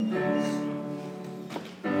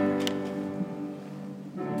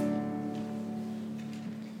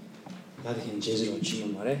Piathkin Jesu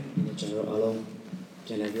Chimamare, in the general alone,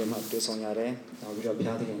 Genevia to Sonare, now we are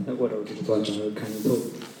Piathkin, the word of the general Canipo.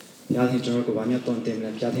 Piathin General Bamia don't them,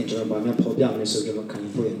 Piathin General Bamia Pobia, Mr.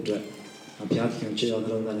 Canipo and Dread. A Piathin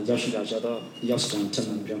Children and Yashida Jada, Yastan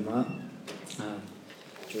Teman Brahma,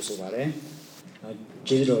 Josovare,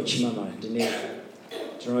 Jesu Chimama, the name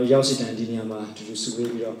General Yasit and Diniama to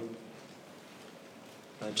Suevio,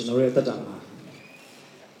 General Tadama.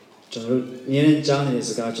 General Mian Jan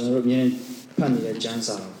is a general Mian Pani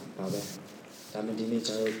Jansa, Baba. Damedini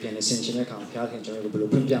General Pian Essential account, Piatin General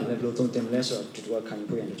Blueprint, Bluton Temles or to work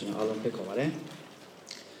Canipo and General Alon Pecovare.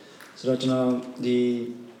 So that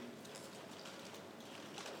the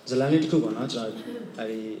Lanit Kuba,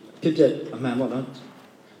 I picked a mamma.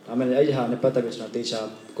 I mean, I have a patavis not teacher,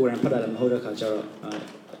 go and put and hold a culture,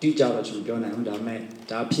 teach out of John and Dame,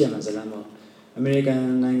 Da PM as a lamo.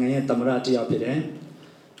 American Nangay Tamarati up here.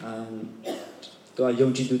 To a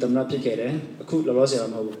young to Tamra Picare, a cool Rosia,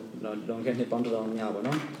 don't get a pound on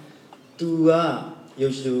Yavano. To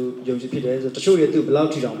used to young Peter, to show you to blow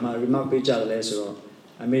to my remark page at Lesser.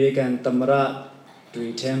 American Tamara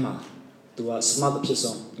to Tema to a smart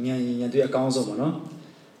person, near a council, no?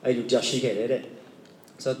 I do just shake it.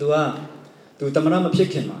 So to Tamarama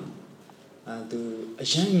Picema and to a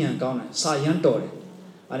Shanian Ghana, Sayan Tori,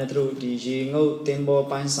 and through the Jingo Timbo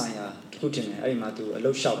Pine Saya. Aima to a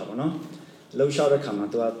low shout, no? Low shout come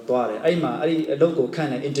to a toire. Aima, a local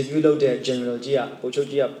kind of interview low there, General Gia, Ocho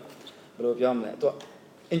Gia, Robiam, to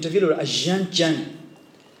interview a young Jan.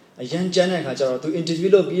 A young Janet Hajaro to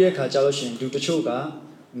interview low beer Kajaloshin, do the choga,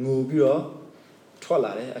 Mubio,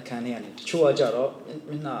 Twala, a canyon, Chua Jaro,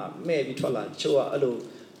 maybe Twala, Chua, Alo,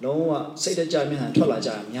 no, say the Jamin and Twala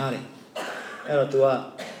Jam, Yari. Era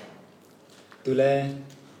to lay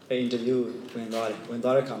a interview when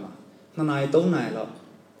Dora come. I don't know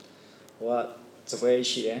what the way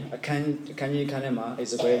she is. I can you can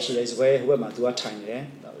is the way she is way where my do a time there.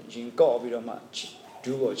 You go over much.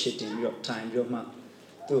 Do what cheating your time your ma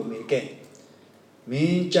do me get.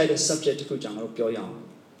 Me judge the subject to Jungle Pyong.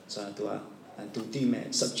 So I do and to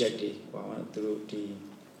the subjective to the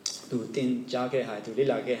to thin jacket high to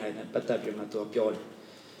lila get high but that you to a pure.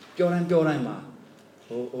 Pure and ma.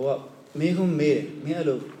 Oh, me whom made me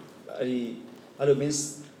hello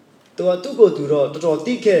means. To a two go to draw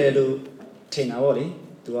ticket to Tenawoli,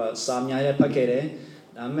 to a Samia Packet,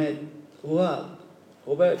 I met who are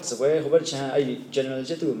Hobart's way, Hobart Chan, I general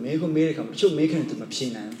jet to make a miracle, should make it to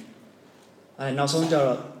Machine. I now saw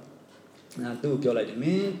Jarrod. Now do go like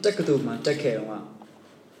me, take to my take care one.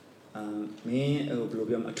 Me, a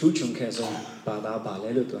bluebium, a two chunk case on Bada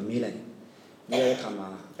Balelo to a million. Near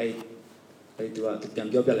Kama, I do a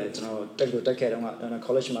Biobellet, no, take care on a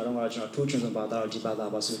college Maron, two chunks of Bada,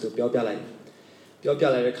 Jibada, Basu to Biobellet.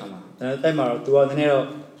 Biobellet Kama. And Emma to the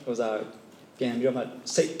narrow was a Bioma,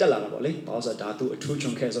 say Delavoli, also Datu, a two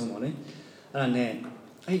chunk case on money. And then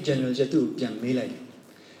I generally do Biam Mille.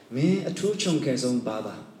 Me, a two chunk case on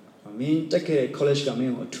Bada. I mean, take a college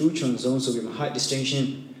coming or two chunks zones with high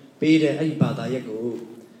distinction. Be there, a Bada Yago.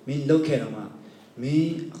 Mean locate on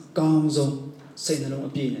me, a gong zone. Say no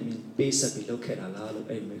opinion, I mean, basically located a lot of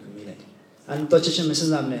a community. And Dutch Mrs.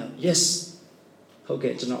 Lamnell, yes.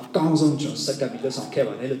 Okay, to not Gonzon Jones, Sakabilos on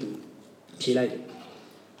Keva, Hello to Pilado.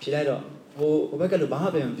 Pilado, oh, Obaka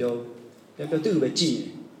Bahabe and Bill, do with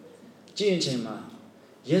Jean. Jean Chema,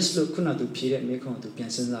 yes, look, could not do Pilet Mekon to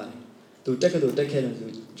Piansenari. To decade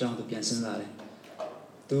to John to Piansenari.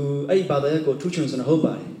 To a Bada go two chunks on a whole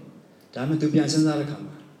body. Diamond to Piansenari come.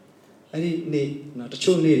 I need not a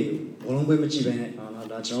true needy. Bolong Women Givenet,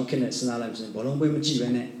 or John Kenneth Snalams and Bolong Women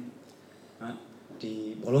Givenet.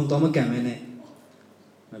 The Bolong Toma Gamene,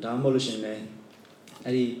 Madame Molution,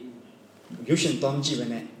 Eddie Yushin Tom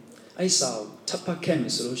Givenet. I saw Tapa Chemi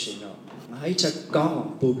solution. I took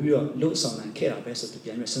gone, Bobio, Lutson, and Kera Bessa to be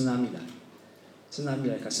a Senamila.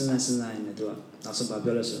 Senamila, Cassina in the door. Not so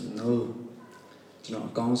Babylus, no,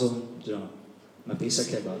 Gonzo, my piece of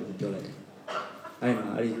cable with the bullet.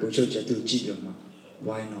 I go to church to Gibioma.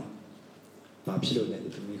 Why not? Papilo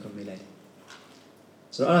let to make a melee.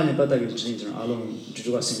 So I am better with change alone to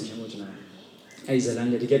do a single tonight. I is a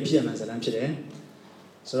land to get PM as a lamp today.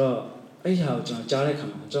 So I have John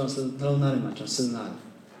Jarek, Johnson, no, not in my Johnson.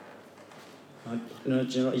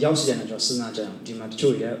 Yausian and Johnson,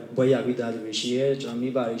 Dimachuria, Boya Vida, Rishi, John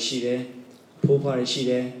Miba, Shide, Popa,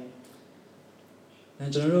 Shide.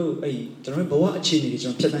 And General Boa Chini,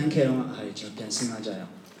 John Petan Caron, I John Pensina Jaya.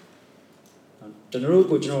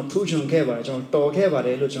 General General Pujon Cava, John Dog Cava,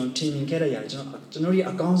 they look on Timmy Cadaya, generally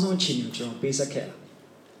a gonzo chin, John Pisa Care.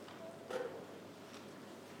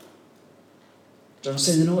 John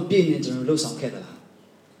said no opinion, John Los on Cadala.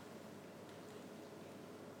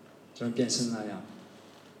 저는 변신나요.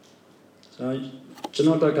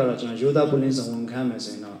 저는 어떨까요? 저는 유다 불린서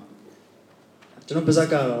원감에서요. 저는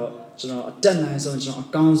베자가로 저는 어떤 날에서 저는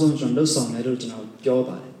강성 저는 로성내로 저는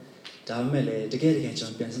뼈봐요. 다음에 되게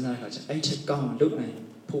저는 변신나요. 아이 책 강은 lúc này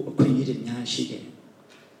phụ khuyên ý định nhàရှိတယ်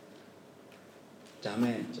ဒါ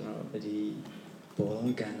မဲ့ကျွန်တော်ဒီဘော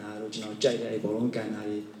လုံးကန်တာတို့ကျွန်တော်ကြိုက်တဲ့ဘောလုံးကန်တာ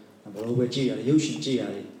တွေဘောလုံးပဲကြည့်ရတယ်ရုပ်ရှင်ကြည့်ရ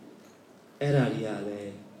တယ်အဲ့ဒါတွေကလ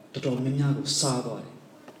ည်းတော်တော်များများကိုစားသွားတယ်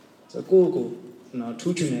ဆိုတော့ကိုနော်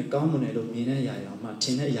ထူးချွန်တဲ့ကောင်းမွန်တဲ့လို့မြင်တဲ့အရာတွေတော့မှထ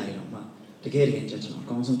င်တဲ့အရာတွေတော့မှတကယ်ကျွန်တော်အ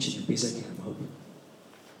ကောင်းဆုံးချစ်ချင်ပေးဆက်ခဲ့တာမဟုတ်ဘူး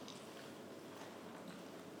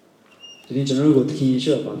ဒီနေ့ကျွန်တော်တို့ကိုသခင်ယေ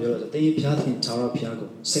ရှုကပြောတော့တင်းဖျားသခင်ခြားတော့ဖျားကို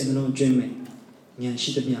စိတ်နှလုံးကျွင်းမဲ့ဉာဏ်ရှိ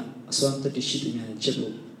သမျှအစွမ်းတတ္တိရှိသမျှနဲ့ချစ်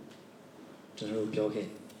ဖို့ကျွန်တော်တို့ပြောခဲ့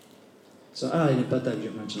ဆိုတော့အဲ့ဒါလေးနဲ့ပတ်သက်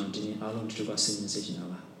ပြီးမှကျွန်တော်ဒီနေ့အားလုံးတူတူကစဉ်းစားစေချင်တာ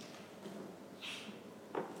ပါ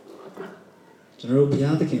ကျွန်တော်တို့ဘု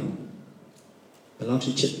ရားသခင်ကိုဘယ်လောက်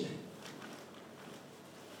ထိချစ်တယ်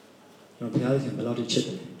ကျွန်တော်ဘုရားသခင်ဘယ်လောက်ထိချစ်တ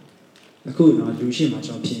ယ်အခုတော့လူရှိမှ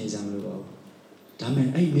ကျွန်တော်ဖြစ်နေကြမလို့ပါဘူးဒါပေမဲ့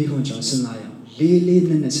အဲ့မိခွန်းကျွန်တော်စဉ်းစားရအောင်လေးလေး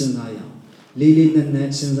နက်နက်စဉ်းစားရအောင်လေးလေးနက်နက်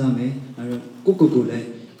စဉ်းစားမယ်အဲ့တော့ကိုလည်း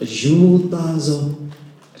ယူသားဆုံး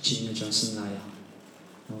အချင်းချင်းကျွန်တော်စဉ်းစားရအောင်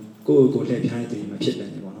ကိုလှည့်ပြားတဲ့သူတွေမဖြစ်တယ်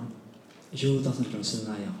ပေါ့နော်ယူသားဆုံးကျွန်တော်စဉ်း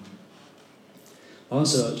စားရအောင်ဘာလို့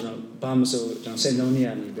ဆိုတော့ကျွန်တော်ဘာမဆိုကျွန်တော်စိတ်လုံးနေရ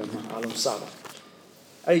နေပြီးမှအားလုံးစပါ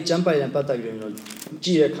အဲ့ဒီကျမ်းပိုက်နဲ့ပတ်သက်ပြီးတော့ကြ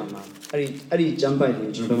ည့်တဲ့အခါမှာအဲ့ဒီကျမ်းပိုက်ကို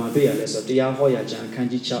ကျွန်တော်ဘယ်မှာတွေ့ရလဲဆိုတော့တရားဟောရာကျမ်းအခန်း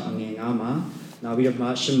ကြီး6အငယ်9မှာနောက်ပြီးတော့မှ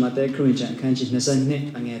ရှမသက်ခရစ်ကျမ်းအခန်းကြီး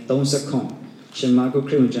22အငယ်30ရှမာကုခ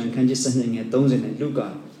ရစ်ကျမ်းအခန်းကြီး12အငယ်30နဲ့လူကာ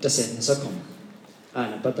10:29အဲ့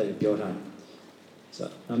ဒါပတ်သက်ပြီးပြောထားတယ်ဆို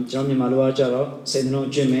တော့ကျွန်တော်မြန်မာလိုအားကြတော့စိတ်နှလုံး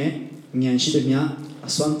အကျင့်မဲ့ဉာဏ်ရှိသမျှ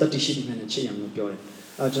အစွမ်းတတ္တိရှိသမျှနဲ့ချစ်ရမယ်လို့ပြောတယ်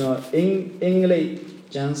အဲ့ကျွန်တော်အင်္ဂလိပ်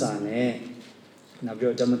ကျမ်းစာနဲ့နောက်ပြီး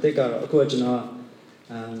တော့ဓမ္မသစ်ကတော့အခုကကျွန်တော်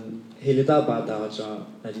ဟေလတာဘာသာကိုကျွန်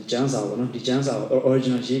တော်ဒီကျမ်းစာပေါ့နော်ဒီကျမ်းစာကို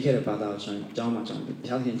original ရေးခဲ့တဲ့ဘာသာကိုကျွန်တော်အကြောင်းမှာကျွန်တော်ဘု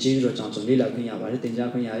ရားခင်ကြီးပြီးတော့ကျွန်တော်လေ့လာခွင့်ရပါတယ်သင်ကြား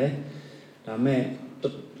ခွင့်ရတယ်ဒါပေမဲ့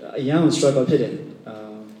အရင်က struggle ဖြစ်တယ်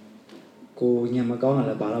ကိုညံမကောင်းတာ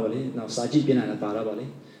လည်းပါတော့ဗောလေနောက်စာကြည့်ပြနေတာလည်းပါတော့ဗောလေ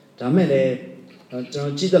ဒါမဲ့လည်းကျွန်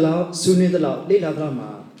တော်ကြည့်သလောက်စူးနေသလောက်လေ့လာသလောက်မှာ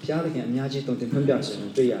ဘုရားသခင်အများကြီးတုံ့တင်ဖွင့်ပြဆိုရ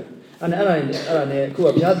င်တွေ့ရတယ်အဲ့ဒါနဲ့အခုက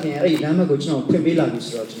ဘုရားသခင်အဲ့ဒီလမ်းမကိုကျွန်တော်ဖွင့်ပေးလာပြီ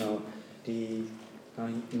ဆိုတော့ကျွန်တော်ဒီ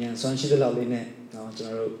ညံဆွမ်းရှိသလောက်လေးနဲ့နော်ကျွ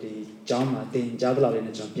န်တော်တို့ဒီကျောင်းမှာသင်ကြားသလောက်လေး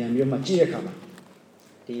နဲ့ကျွန်တော်ပြန်ပြီးတော့မှကြည့်တဲ့အခါမှာ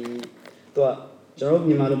ဒီသူကကျွန်တော်တို့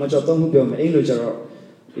မြန်မာလိုမကြောက်သုံးခုပြောမယ်အင်္ဂလိပ်ကျတော့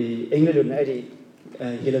ဒီအင်္ဂလိပ်လိုနဲ့အဲ့ဒီ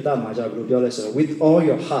ဟေလတာမှာကျတော့ဘယ်လိုပြောလဲဆိုတော့ with all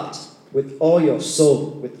your heart with all your soul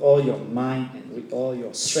with all your mind and with all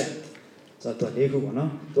your strength ဆိုတော့လေးခုပေါ့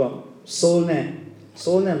နော်သူက soul နဲ့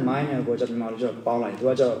mind နဲ့ကိုကျွန်တော်တို့ကျတော့ပေါင်းလိုက်သူ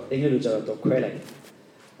ကကျတော့အင်္ဂလိပ်လိုကျတော့သူခွဲလိုက်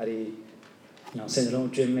အဲ့ဒီနော်စင်လုံး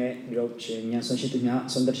ကျွေးမဲ့ပြီးတော့ချင်းဉာဏ်ဆွမ်းရှိသမျှ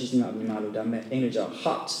ဆွမ်းတတ်ရှိသမျှမြန်မာလိုဒါမဲ့အင်္ဂလိပ်ကျတော့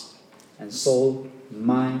heart and soul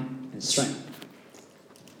mind and strength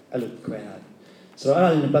အဲ့လိုခွဲထားတယ်ဆိုတော့အဲ့ဒါ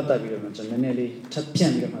လေးနဲ့ပတ်သက်ပြီးတော့ကျွန်တော်နည်းနည်းလေးထပ်ဖြ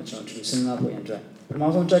န့်ပြီးတော့ကျွန်တော်ဒီစဉ်းစားဖို့ရန်အတွက်ပထမ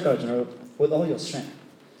ဆုံးချက်ကတော့ကျွန်တော်တို့ with all your strength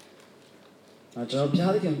ကျွန်တော်ဘု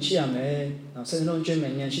ရားသခင်ချစ်ရမယ်။စိတ်နှလုံးကျွမ်းမ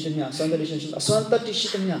ယ်ဉာဏ်ရှိသမျှအစွမ်းတတ္တိရှိသမျှအစွမ်းတ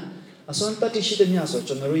တ္တိရှိသမျှဆို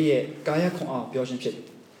ကျွန်တော်တို့ရဲ့ကာယခွန်အားပြောခြင်းဖြစ်တယ်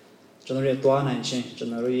။ကျွန်တော်တို့ရဲ့သွားနိုင်ခြင်းကျွန်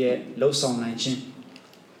တော်တို့ရဲ့လှုပ်ဆောင်နိုင်ခြင်း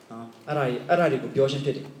အဲ့ဒါတွေကိုပြောခြင်းဖြ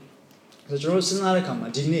စ်တယ်။ဆိုတော့ကျွန်တော်တို့စဉ်းစားတဲ့အခါမှာ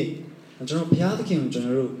ဒီနေ့ကျွန်တော်ဘုရားသခင်ကိုကျွန်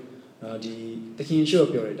တော်တို့ဒီသခင်ရှိ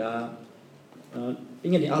ခိုးပြောတယ်ဒါအ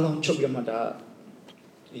င်္ဂလိပ်အားလုံးချုပ်ပြီးမှဒါ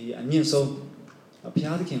ဒီအမြင့်ဆုံးဘု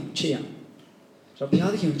ရားသခင်ကိုချစ်ရမယ်ဆိုတော့ဘု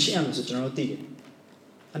ရားသခင်ကိုချစ်ရမယ်ဆိုကျွန်တော်တို့သိတယ်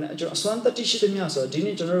အဲ့ဒါကျွန်တော်အစွမ်းတတ္တိရှိသမျှဆိုတော့ဒီ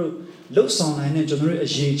နေ့ကျွန်တော်တို့လှုပ်ဆောင်နိုင်တဲ့ကျွန်တော်တို့အ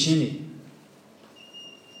ရေးချင်းတွေ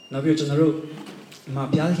နောက်ပြီးကျွန်တော်တို့မှာ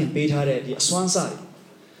ဘုရားသခင်ပေးထားတဲ့ဒီအစွမ်းစားတွေ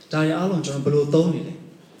ဒါတွေအားလုံးကျွန်တော်ဘယ်လိုသုံးနေလဲ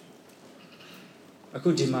အခု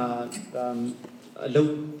ဒီမှာအလုပ်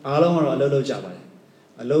အားလုံးကတော့အလုပ်လုပ်ကြပါတယ်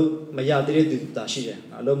အလုပ်မရသေးတဲ့သူတာရှိတယ်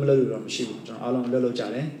အလုပ်မလုပ်လို့တော့မရှိဘူးကျွန်တော်အားလုံးအလုပ်လုပ်ကြ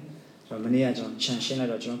တယ်ကျွန်တော်မနေ့ကကျွန်တော်ခြံရှင်းလို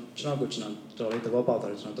က်တော့ကျွန်တော်တော်လေးသဘောပေါက်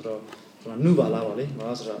သွားတယ်ကျွန်တော်နှုပါလာပါလေဘာ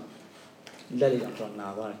လို့ဆိုတော့လက်လေးတော့ကျွန်တော်နာ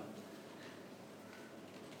ပါတယ်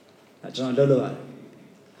ကျွန်တော်လှုပ်လို့ရတ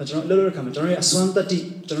ယ်ကျွန်တော်လှုပ်လို့တဲ့ခါမှာကျွန်တော်ရဲ့အစွမ်းတတ္တိ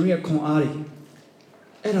ကျွန်တော်ရဲ့ခွန်အားတွေ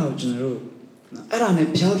အဲ့ဒါကိုကျွန်တော်တို့အဲ့ဒါနဲ့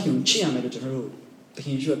ဘုရားခင်ကိုချစ်ရမယ်လို့ကျွန်တော်တို့သခ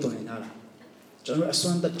င်ရှိတော်နေထားတာကျွန်တော်ရဲ့အစွ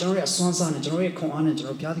မ်းတတ္တိကျွန်တော်ရဲ့အစွမ်းစားနဲ့ကျွန်တော်ရဲ့ခွန်အားနဲ့ကျွန်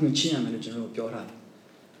တော်ဘုရားသခင်ကိုချစ်ရမယ်လို့ကျွန်တော်တို့ပြောထားတယ်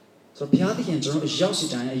ဆိုတော့ဘုရားသခင်ကျွန်တော်အရောက်စီ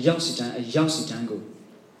တိုင်းကို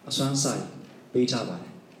အစွမ်းစားပေးထားပါတ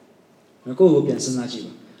ယ်ကိုယ့်ကိုပြန်စဉ်းစားကြည့်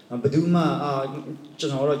ပါဘယ်သူမှကျွ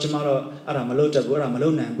န်တော်တော့အဲ့ဒါမလုပ်တတ်ဘူးအဲ့ဒါမလု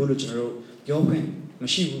ပ်နိုင်ဘူးလို့ကျွန်တော်တို့ပြောခွင့်မ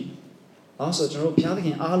ရှိဘူး။ဆိုတော့ကျွန်တော်တို့ဘုရားသခ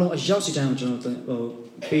င်အားလုံးအရောက်စီတိုင်းကိုကျွန်တော်တို့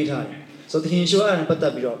ပေးထားတယ်။ဆိုတော့သခင်ရှိခိုးအဲ့ဒါပတ်သ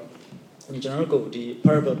က်ပြီးတော့ကျွန်တော်တို့ကိုဒီ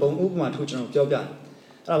parable ပုံဥပမာထုတ်ကျွန်တော်ပြောပြတယ်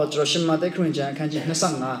။အဲ့ဒါတော့ကျွန်တော်ရှင်မသက်ခရစ်ယာန်အခန်းကြီး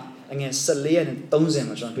25 ငယ်14နဲ့30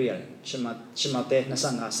မှာကျွန်တော်တွေ့ရတယ်ရှင်မတဲ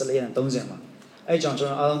25 14နဲ့30မှာအဲ့ကြောင့်ကျွန်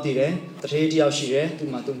တော်အားလုံးသိတယ်တထေးတစ်ယောက်ရှိတယ်သူ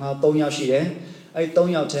မှာ3ယောက်ရှိတယ်အဲ့3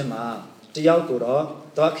ယောက်ထဲမှာတစ်ယောက်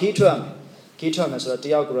ကိုတော့သူကခီးထွက်မယ်ဆိုတော့တစ်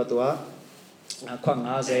ယောက်ကိုတော့သူကခွက်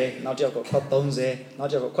50နောက်တစ်ယောက်ကိုခွက်30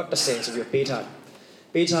နောက်တစ်ယောက်ကိုခွက်10ဆိုပြီးပေး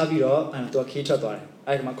ထားပြီးတော့သူကခီးထွက်သွားတယ်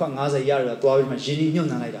အဲ့ဒီမှာခွက်50ရတော့သွားပြီးမှရ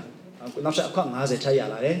င်းနှီးမြှုပ်နှံလိုက်တာနောက်ထပ်အခွက်50ထပ်ရ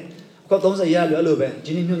လာတယ်အခွက်30ရလို့အဲ့လိုပဲရ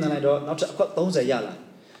င်းနှီးမြှုပ်နှံလိုက်တော့နောက်ထပ်အခွက်30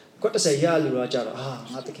ရလာခွက်10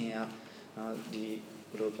ရလို့တော့ကြတော့ငါတခင်ကဒီ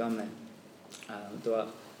ဘယ်လိုပြောမလဲသူက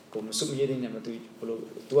ကိုမစုမရတဲ့နေမှာသူဘယ်လို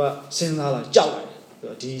သူကစဉ်းစားလာကြောက်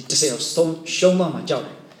တယ်ဒီ10ရောက်ရှုံးသွားမှကြောက်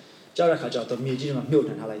တဲ့ခါကျတော့မြေကြီးတွေမှာ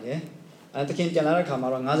မြုပ်နှံထားလိုက်တယ်တခင်ပြန်လာတဲ့ခါ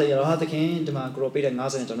မှာတော့90ရတော့တခင်ဒီမှာကိုပေးတဲ့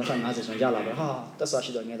90နဲ့ကျွန်တော်50ဆိုရလာပဲ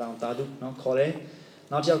တက်ဆာရှိတော့ငယ်တောင်တာသူနော်ခေါ်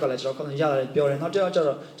တယ်နောက်တစ်ယောက်ကလည်းကျွန်တော်ခေါင်းရလာတယ်ပြောတယ်နောက်တစ်ယောက်ကျ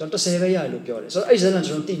တော့ကျွန်တော်10ပဲရတယ်လို့ပြောတယ်ဆိုတော့အဲ့ဒီဇာတ်လ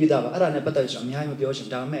မ်းကျွန်တော်သိပြီးသားပါအဲ့ဒါနဲ့ပတ်သက်ပြီးကျွန်တော်အများကြီးမပြောချင်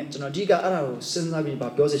ဒါပေမဲ့ကျွန်တော်အဓိကအဲ့ဒါကိုစဉ်း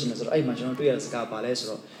စားပြီးပြောစေချင်တယ်ဆိုတော့အဲ့မှာကျွန်တော်တွေ့ရတဲ့စကားပါလဲ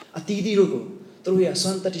ဆိုတော့အတီးတီးတို့ကိုသူတို့ရဲ့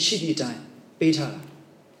အစွမ်းတတ္တိရှိသည့်အတိုင်းပေး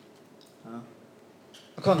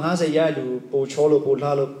ထားတာအခါ90ရလို့ပိုချောလို့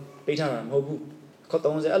ပိုလှလို့ပေးထားတာမဟုတ်ဘူးခေါက်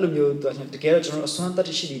30အဲ့လိုမျိုးတကယ်တော့ကျွန်တော်အစွမ်း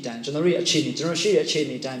တတ္တိရှိသည့်အတိုင်းကျွန်တော်ရဲ့အခြေအနေကျွန်တော်ရှိတဲ့အခြေအ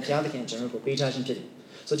နေအတိုင်းဘုရားသခင်ကျွန်တော်ကိုပေးထားခြင်းဖြစ်တယ်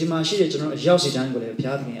ဆိုဒီမှာရှိတဲ့ကျွန်တော်အရောက်စီတိုင်းကိုလည်းဘု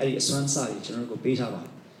ရားသခင်အဲ့ဒီအစွမ်းစာကြီးကျွန်တော်ကိုပေးထားပါ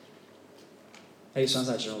အဲ့ဒီအစွ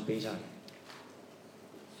မ်းစာကျွန်တော်ပေးထား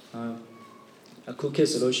တယ်အခုခေတ်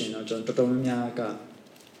ဆိုလို့ရှိရင်တော့ကျွန်တော်တော်တော်များ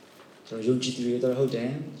ကကျွန်တော်ယုံကြည်သူတွေတော့ဟုတ်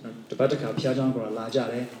တယ်ကျွန်တော်တပတ်တစ်ခါဘုရားကျောင်းကိုလာကြ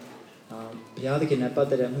တယ်ဘုရားသခင်နဲ့ပတ်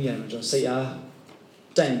သက်တဲ့မှုရမှာကျွန်တော်စိတ်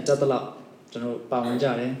အားတိုင်တက်တော့ကျွန်တော်ပါ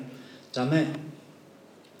ဝင်ကြတယ်ဒါ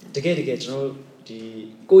မဲ့တကယ်ကျွန်တော်ဒီ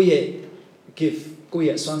ကိုယ့်ရဲ့ gift ကိုယ့်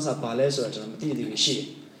ရဲ့အစွမ်းစာပါလဲဆိုတော့ကျွန်တော်မသိသေးဘူးရှိတယ်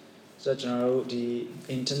ဆိုတော့ကျွန်တော်တို့ဒီ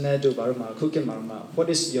internet တို့ဘာလို့မှာခုခေတ်မှာ what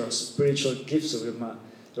is your spiritual gift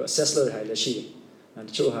ဆိုပြီးမှတို့ assess လုပ်ထားရရှိတယ်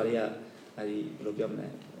တချို့ဟာတွေကအဲဒီဘယ်လိုပြော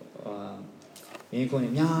မလဲမင်းကို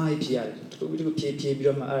အများကြီးဖြေရတယ်တခုဖြေပြီး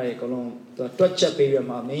တော့မှအဲ့ဒါအကုန်လုံးသူတွက်ချက်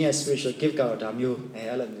ပေးပြီးတော့မှမင်းရဲ့ spiritual gift ကတော့ဒါမျိုး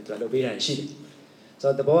အဲ့လိုမျိုးသူလုပ်ပေးတာရှိတယ်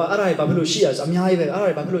ဆိုတော့တဘောကအဲ့ဒါဘာဖြစ်လို့ရှိရလဲဆို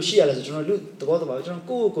အများကြီးပဲအဲ့ဒါဘာဖြစ်လို့ရှိရလဲဆိုကျွန်တော်လူတဘော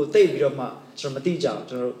ကျွန်တော်ကိုယ်တိတ်ပြီးတော့မှကျွန်တော်မသိကြ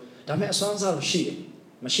ဘူးကျွန်တော်ဒါမဲ့အစွမ်းစားလို့ရှိတယ်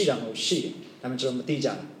မရှိတာမဟုတ်ရှိတယ်ဒါမဲ့ကျွန်တော်မသိကြ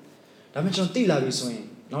ဘူးဒါမဲ့ကျွန်တော်သိလာပြီဆိုရင်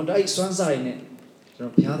နောက်တိုင်းစွမ်းစားရည်နဲ့ကျွန်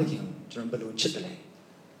တော်ဘုရားသခင်ကိုကျွန်တော်ဘယ်လိုချစ်တယ်လဲ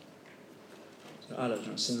ဆိုတော့အဲ့လိုကျွ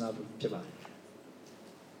န်တော်စဉ်းစားဖို့ဖြစ်ပါတယ်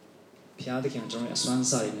ဘုရားသခင်ကျွန်တော်ရဲ့အစွ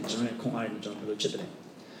မ်းစားရည်နဲ့ကျွန်တော်ရဲ့ခွန်အားရည်နဲ့ကျွန်တော်ဘယ်လိုချစ်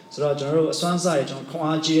တယ်လဲဆိုတော့ကျွန်တော်တို့အစွမ်းစားရည်ကျွန်တော်ခွန်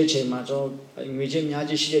အားကြီးတဲ့ချိန်မှာကျွန်တော်ငွေချင်းအများ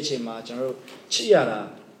ကြီးရှိတဲ့ချိန်မှာကျွန်တော်တို့ချစ်ရတာ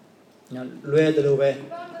လွယ်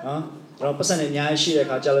တယ်လို့ပဲနော်ကျွန်တော်ပတ်စံနဲ့အများကြီးရှိတဲ့အ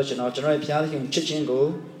ခါကျလို့ကျွန်တော်ရဲ့ဘုရားသခင်ချစ်ခြင်း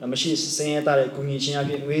ကိုမရှိစင်ရတဲ့ဂုဏ်ကြီးခြင်းအ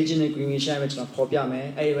ဖြစ်ငွေချင်းနဲ့ဂုဏ်ကြီးခြင်းအဖြစ်ကျွန်တော်ဖော်ပြ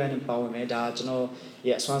မယ်အဲ့ဒီဘက်နဲ့ပါဝင်မယ်ဒါ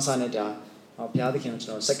ကျွန်တော်ရဲ့အစွမ်းစားနဲ့ဒါဘုရားသခင်ကို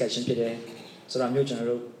ကျွန်တော်စက္ကန့်ချင်းဖြစ်တယ်ဆိုတာမျိုး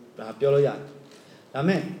ကျွန်တော်တို့ဒါပြောလို့ရ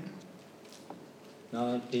တယ်ဒါမဲ့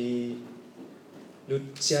နော်ဒီလူ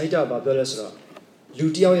ဆရာကြီးတော့ပြောလဲဆိုတော့လူ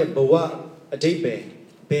တယောက်ရဲ့ဘဝအတိတ်ပဲ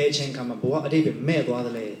ဘယ်အချိန်ခါမှာဘဝအတိတ်ပဲမဲ့သွား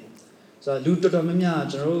တယ်လေဆိုတော့လူတော်တော်များများ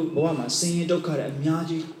ကျွန်တော်တို့ဘဝမှာဆင်းရဲဒုက္ခတွေ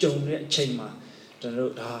အများကြီးကြုံတဲ့အချိန်မှာကျွန်တော်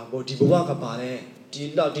တို့ဒါဒီဘဝ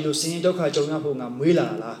ကပါလဲဒီလိုဆင်းရဲဒုက္ခကြုံရဖို့ငါမွေးလာ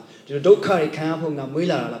တာလားဒီလိုဒုက္ခတွေခံ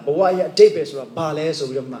ရဖို့ငါမွေးလာတာလားဘဝရဲ့အတိတ်ပဲဆိုတော့ဘာလဲဆို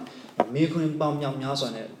ပြီးတော့မှမေခွန်းပေါင်းမြောက်များစွာ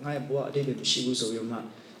နဲ့ငါရဲ့ဘဝအတိတ်ပဲမရှိဘူး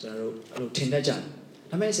ဆိုပြီးတော့မှကျွန်တော်တို့အဲ့လိုထင်တတ်ကြ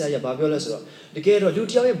တယ်ဒါမဲ့ဆရာကြီးကဘာပြောလဲဆိုတော့တ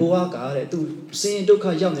ကယ်တော့လူတယောက်ရဲ့ဘဝကတဲ့သူဆင်းရဲဒုက္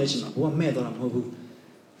ခရောက်နေတဲ့အချိန်မှာဘဝမဲ့သွားတာမဟုတ်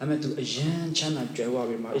ဘူးဒါမဲ့သူအယံချမ်းသာကြွယ်ဝ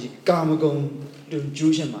ပြီးမှအဲ့ဒီကာမဂုဏ်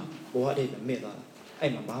ကျူးရှင်မှာဘဝအတိတ်ပဲ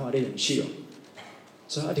မဲ့သွားတာအဲ့မှာဘာမှအတိတ်မရှိတော့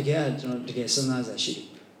ဆိုတော့တကယ်ကျွန်တော်တကယ်စဉ်းစားစရာရှိတ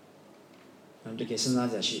ယ်တကယ်စဉ်း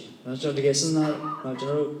စားစရာရှိတယ်ကျွန်တော်တကယ်စဉ်းစား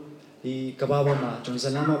ကျွန်တော်တို့ဒီကဘာပေါ်မှာကျွန်တော်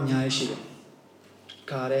ဇလန်းပေါ်အများကြီးရှိတယ်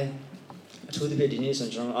ခါတယ်အထူးသဖြင့်ဒီနေ့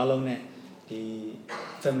ဆိုကျွန်တော်အားလုံးနဲ့ဒီ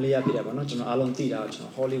family ရဖြစ်တယ်ပေါ့နော်ကျွန်တော်အားလုံးသိတာ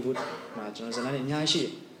ကျွန်တော် Hollywood မှာကျွန်တော်ဇလန်းနဲ့အများကြီးရှိ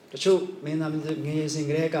တယ်တချို့မင်းသားငယ်စဉ်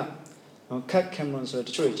ကတည်းကခတ်ကင်မရွန်ဆို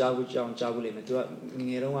တချို့ကြားဘူးလိမ့်မယ်သူက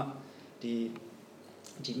ငယ်တုန်း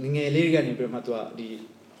ကဒီငယ်လေးကနေပြီးမှသူကဒီ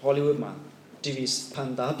Hollywood မှာ TV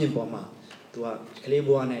ဖန်သားပြင်ပေါ်မှာသူကကလေး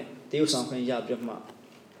ဘွားနဲ့တရုတ်ဆောင်ခွင့်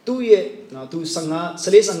ရပြီးမှသူ့ရဲ့နော်သူ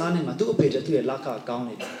15နှစ်မှာသူ့အဖေတဲ့သူ့ရဲ့လက်ခကောင်း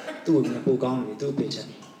နေတယ်သူ့ကိုပိုကောင်းနေတယ်သူ့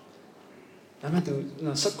အဖေချက်ဒါမှသူ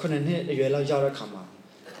18နှစ်အရွယ်လောက်ရောက်တဲ့ခါ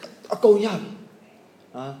မှာအကုန်ရပြီ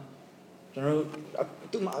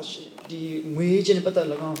ကျွန်တော်သူ့မှာဒီငွေချင်းပတ်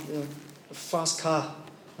သက်လောက် fast car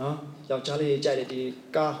နော်ယောက်ျားလေးကြိုက်တယ်ဒီ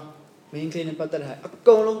ကား main ကလေးနဲ့ပတ်သက်တဲ့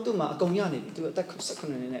အကုန်လုံးသူ့မှာအကုန်ရနေပြီသူအသက်18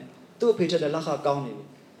နှစ်နဲ့သူ့အဖေထက်လည်းလက်ခကောင်းနေ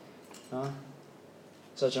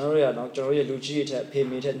ပြီနော်ဆိုတော့ကျွန်တော်တို့ရဲ့လူကြီးတွေထက်ဖေ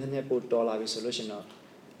မေထက်နည်းနည်းပိုတော်လာပြီဆိုလို့ရှင်တော့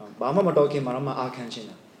ဘာမှမတော်ခင်မှာတော့မ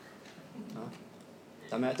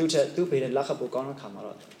အားခံချင်တာနော်ဒါပေမဲ့သူ့ဖေတဲ့လက်ခပိုကောင်းတဲ့ခါ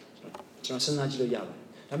မှာတော့ကျွန်တော်စဉ်းစားကြည့်လို့ရပါတယ်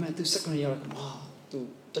ဒါပေမဲ့သူ18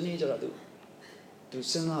ရောက်တော့သူတ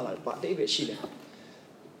နေ့ကျတော့သူစဉ်းစားလာပါတိတ်ပဲရှိတယ်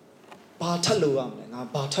ဘာထက်လို့ရ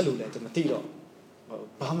မလဲငါဘာထက်လို့လဲသူ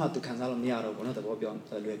မသိတော့ဘာမှသူခံစားလို့မရတော့ဘူးနော်တ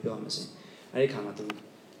ဘောပြောလွယ်ပြောမှစင်အဲ့ဒီခါမှာသူ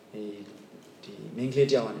ဒီမင်းကလေး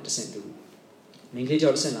တယောက်ကနေတဆင့်သူမင်းကလေးတယော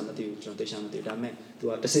က်တဆင့်လာမသိဘူးကျွန်တော်တေချာမသိဘူးဒါပေမဲ့သူ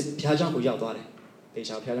ကတဆင့်ဖျားเจ้าကိုရောက်သွား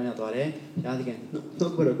တယ်တေချာဖျားเจ้าရောက်သွားတယ်ဖျားသခင်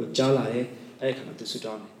နှုတ်ဘက်ကိုကြားလာတယ်အဲ့ဒီခါမှာသူဆူ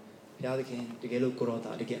တောင်းတယ်ဘုရားသခင်တကယ်လို့ကိုရော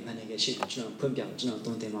တာတကယ်အမှန်တကယ်ရှိတယ်ကျွန်တော်ဖွင့်ပြကျွန်တော်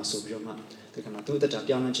သွန်သင်မှာဆိုပြီးတော့မှဒီခါမှာသူ့အ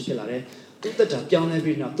သက်တာပြောင်းလဲခြင်းဖြစ်လာတယ်သူ့အသက်တာပြောင်းလဲ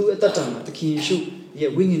ပြီးတော့သူ့အသက်တာမှာသခင်ယေရှုရဲ့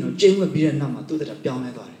ဝိညာဉ်တော်ကျင့်ဝတ်ပြီးတဲ့နောက်မှာသူ့အသက်တာပြော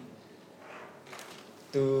င်းလဲသွားတယ်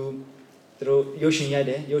သူတို့ရုပ်ရှင်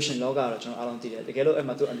ရိုက်တယ်ရုပ်ရှင်လောကကတော့ကျွန်တော်အားလုံးသိတယ်တကယ်လို့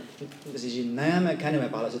အဲ့မှာသူဒီနိုင်ရမယ့်ခန်းထဲ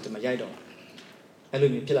မှာပါလို့ဆိုသူမရိုက်တော့အဲ့လို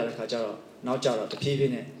မျိုးဖြစ်လာတဲ့ခါကျတော့နောက်ကျတော့တဖြ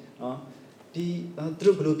ည်းဖြည်း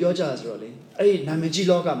နဲ့နော်ဒီသူတို့ဘယ်လိုပြောကြလဲဆိုတော့လေအဲ့ဒီနာမည်ကြီး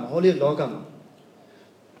လောကမှာဟောလီလောက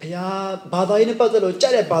မှာဘုရားဘာသာရေးနဲ့ပတ်သက်လို့ကြို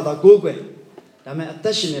က်တဲ့ဘာသာကိုးကွယ်ဒါပေမဲ့အသ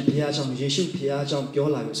က်ရှင်တဲ့ဘုရားကြောင့်ယေရှုဘုရားကြောင့်ပြော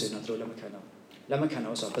လာလို့ဆိုရင်တော့သူတို့လက်မခံ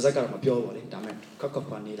တော့ဆိုတော့ပါဇက်ကတော့မပြောပါလေဒါပေမဲ့ခက်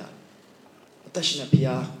ခွာနေတာအသက်ရှင်တဲ့ဘု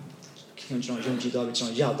ရားကျွန်တော်ယုံကြည်သွားပြီ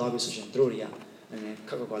ကျွန်တော်ရောက်သွားပြီဆိုရင်သူတို့တွေကခ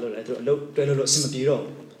က်ခွာလို့လည်းသူတို့အလုပ်တွဲလို့အဆင်မ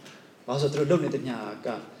ပြေတော့ဘာလို့ဆိုသူတို့လုပ်နေတဲ့ည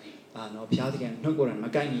ကနော်ဘုရားသခင်နှုတ်ကိုယ်တိုင်မ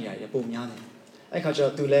ကိုက်ညီရတယ်ပုံများတယ်အဲ့ခါကျ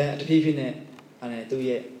တော့သူလည်းတဖြည်းဖြည်းနဲ့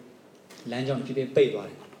သူ့ရဲ့လမ်းကြောင်းတဖြည်းဖြည်းပိတ်သွား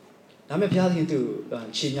တယ်ဒါပေမဲ့ဘုရားသ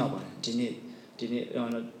ခင်သူချီးမြှောက်ပါတယ်ဒီနေ့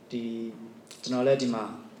ဒီကျွန်တော်လည်းဒီမှာ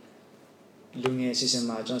လူငယ်စီစဉ်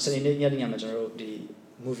မှာကျွန်တော်စနေနေ့ညနေမှာကျွန်တော်တို့ဒီ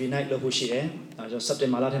movie night လုပ်ဖို့ရှိတယ်ကျွန်တော်စက်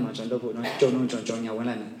တင်ဘာလထဲမှာကျွန်တော်လုပ်ဖို့နော်ကျွန်တော်ညာဝင်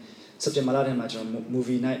လိုက်မယ်စက်တင်ဘာလထဲမှာကျွန်တော်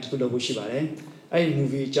movie night တစ်ခုလုပ်ဖို့ရှိပါတယ်အဲ့ဒီ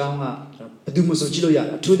movie အကြောင်းကကျွန်တော်ဘယ်သူမှဆိုကြည့်လို့ရ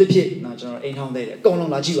တယ်အထူးသဖြင့်နော်ကျွန်တော်အိမ်ထောင်သေးတယ်အကုန်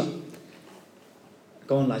လုံးလာကြ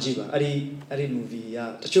ည့်ပါအဲ့ဒီ movie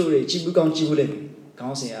ကတချို့တွေကြည့်ဘူးကောင်းကြည့်ဘူးလေ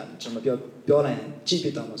ခေါင်းစဉ်ကကျွန်တော်ပြောလိုက်ရင်ကြည့်ပြ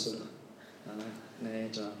တော့မှာဆိုတော့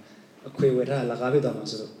ကျွန်တော်အခွေဝယ်ထားလာကားပြတော့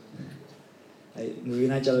မှာဆိုတော့အဲ့ movie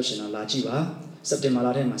night ကြောက်လို့ရှင်တော့လာကြည့်ပါစက်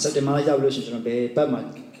တင်ဘာလထဲမှာစက်တင်ဘာလရောက်လို့ရှင်ကျွန်တော်ဘယ်ပတ်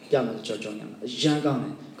မှာပြမှာကြောင်းရမှာအရန်ကောင်းတ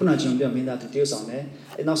ယ်ခုနကကျွန်တော်ပြောမင်းသားသူတရုပ်ဆောင်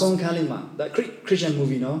တယ်အဲ့နောက်ဆုံးခန်းလေးမှာ the Christian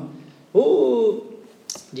movie နော်ဟိုး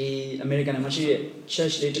ဒီ American မှာရှိတဲ့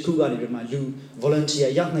church လေးတစ်ခုကနေပြီးမှလူ volunteer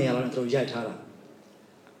ရောက်200လောက်နဲ့သူတို့ရိုက်ထားတာ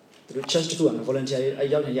သူတို့ church တစ်ခုက volunteer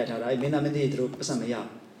အဲ့ရောက်နေရိုက်ထားတာအဲ့မင်းသားမင်းသားတွေသူတို့ပတ်စံမ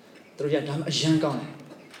ရသူတို့ရိုက်ဒါမှအရန်ကောင်း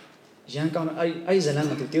တယ်ရန်ကောင်းအဲ့ဇ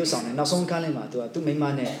လန်မှာသူတရုပ်ဆောင်တယ်နောက်ဆုံးခန်းလေးမှာသူမိန်းမ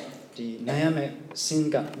နဲ့ဒီနိုင်ရမယ်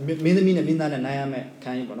စင်ကမင်းသမီးနဲ့မင်းသားနဲ့နိုင်ရမယ်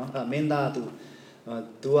ခန်းကြီးပေါ့နော်အဲ့မင်းသားသူ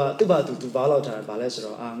ဘာလောက်ထားတယ်ဘာလဲဆို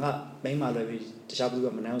တော့ငါမိန်းမလွယ်ပြီးတခြားဘူး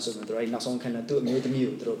ကမနိုင်အောင်ဆိုတော့သူအဲ့နောက်ဆုံးခန်းနဲ့သူ့အမျိုးသ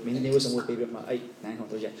မီးကိုသူတို့မင်းသမီးကိုစမိုးပေးပြီးမှအဲ့နိုင်အောင်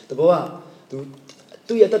တို့ရိုက်တဘောက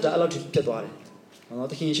သူ့ရဲ့တက်တာအဲ့လောက်ဖြစ်သွားတယ်နော်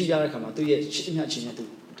တခင်ရှိရတဲ့ခါမှာသူ့ရဲ့ရှစ်မြချင်းနဲ့သူ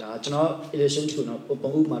ဒါကျွန်တော် illustration တစ်ခုနော်ပုံ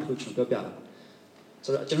ဥပမာတစ်ခုကျွန်တော်ပြောပြတာ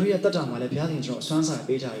ဆိုတော့ကျွန်တော်ရဲ့တက်တာမှာလည်းဘုရားသခင်ကျွန်တော်အစွမ်းစား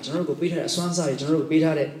ပေးထားတယ်ကျွန်တော်တို့ကိုပေးထားတဲ့အစွမ်းစားတွေကျွန်တော်တို့ပေး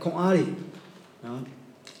ထားတဲ့ခွန်အားတွေနော်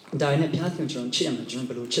ဒါနဲ့ဘုရားသခင်ကျွန်တော်ချစ်ရမယ်ကျွန်တော်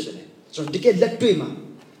ဘယ်လိုချစ်တယ်လဲကျွန်တော်တကယ်လက်တွေ့မှာ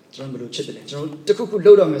ကျွန်တော်ဘယ်လိုချစ်တယ်လဲကျွန်တော်တခုခု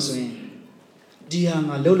လုပ်တော့မယ်ဆို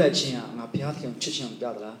ရင်ဒီဟာငါလှုပ်လိုက်ခြင်းဟာငါဘုရားသခင်ချစ်ခြင်းပြ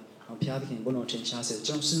သလားငါဘုရားသခင်ဘုန်းတော်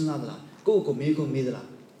ထင်ရှားစေကျွန်တော်စဉ်းစားသလားကိုယ့်ကိုမေးသ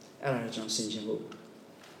လားအဲ့ဒါလည်းကျွန်တော်ဆင်ခြင်ဖို့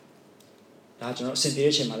ဒါကျွန်တော်အစဉ်ပြေ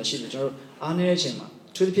တဲ့အချိန်မှာလည်းရှိတယ်ကျွန်တော်အားနေတဲ့အချိန်မှာ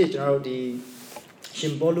သူတစ်ဖြစ်ကျွန်တော်တို့ဒီရှ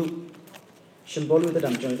င်ဘောလူတဲ့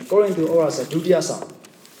တမ်းကျွန်တော်ကိုရင်တူဩဝါစာဒုတိယဆော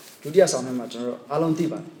င်ထဲမှာကျွန်တော်တို့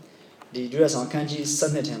အားလုံးသိပါတယ်ဒီဒုတိယဆောင်အခန်းကြီး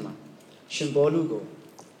7ထဲမှာရှင်ဘောလူ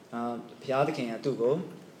ကိုဘုရားသခင်ကသူ့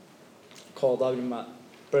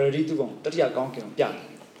ကိုခေါ်သွားပြီးမှပရဒီသူကောင်တတိယကောင်းကင်ကိုပြ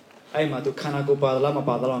တယ်အဲ့မှာသူခန္ဓာကိုယ်ပါသလားမ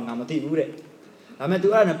ပါသလားငါမသိဘူးတဲ့ဒါပေမဲ့သူ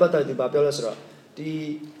အဲ့ဒါနဲ့ပတ်သက်သူပြောလဲ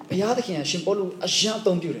ဆိုတော့ဒီဘုရားသခင်ကရှင်ဘောလူအယံအ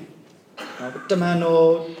သုံးပြုတယ်နော်တမ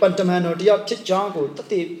န်တော်တယောက်ဖြစ်ကြောင်းကို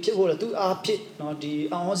တသက်ဖြစ်ဖို့လေသူ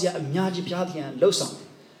အားဖြစ်နော်ဒီအောင်စရာအများကြီးဘုရားသခင်လှုပ်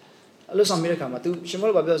ဆောင်မိတဲ့ခါမှာ तू ရှင်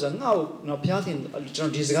မောဘာပြောဆိုငါ့ကိုနော်ဘုရားသခင်ကျွန်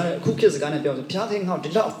တော်ဒီစကားနဲ့အခုခေတ်စကားနဲ့ပြောဆိုဘုရားသခင်ငါ့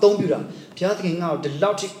ကိုဒီလောက်အသုံးပြုတာဘုရားသခင်ငါ့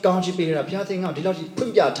ကိုဒီလောက်ထိကောင်းချီးပေးတာဘုရားသခင်ငါ့ကိုဒီ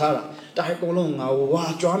လောက်ထိဖွင့်ပြထားတာဒါအကုန်လုံးငါ့ကိုဝါ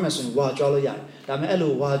ကြွားမယ်ဆိုရင်ဝါကြွားလို့ရတယ်ဒါပေမဲ့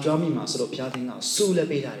အဲ့လိုဝါကြွားမိမှာဆိုတော့ဘုရားသခင်ငါ့ကိုစူးလ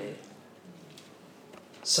ည်းပေးထားတယ်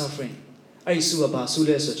suffering အဲ့ဒီစူးကဘာစူး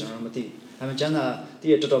လဲဆိုကျွန်တော်မသိဒါပေမဲ့ကျမ်းစာတ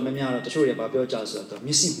ည့်ရတော်တော်များများတော့တချို့တွေဘာပြောကြဆိုတော့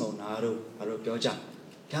မျက်စိ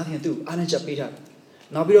မှုန်တာတို့ဘာလို့ပြောကြဘုရားသခင်သူ့အားနဲ့ချက်ပေး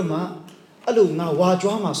ထားနောက်ပြီးတော့မှအဲ့လိုငါဝါ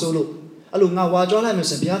ကြွားမှာဆိုလို့အဲ့လိုငါဝါကြွားလိုက်မယ်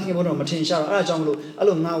ဆိုရင်ဘုရားသခင်ဘုရားမထင်ရှားတော့အဲ့ဒါကြောင့်မလို့အဲ့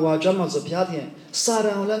လိုငါဝါကြွားမှာဆိုဘုရားသခင်စာတ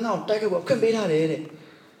န်ကိုလည်းငါ့ကိုတိုက်ခိုက်ဖို့ခွင့်ပေးထားတယ်တဲ့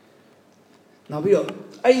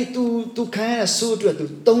နောက်ပြီးတော့အဲ့ဒီ तू ခံရတဲ့ဆိုးအတွက် तू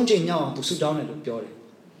 3ချိန်မြောက်အောင် तू ဆုတောင်းတယ်လို့ပြောတယ်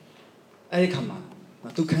အဲ့ဒီခါမှာ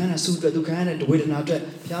तू ခံရတဲ့ဆိုးအတွက် तू ခံရတဲ့ဝေဒနာအတွက်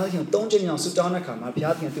ဘုရားသခင်3ချိန်မြောက်ဆုတောင်းတဲ့ခါ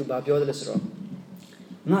မှာဘုရားသခင် तू ဘာပြောတယ်လဲဆိုတော့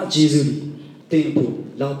ငါဂျေဇုတင်ဖို့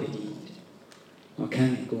လောက်ပြီအခ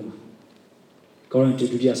န်းငယ်9မှာကောရိန္သု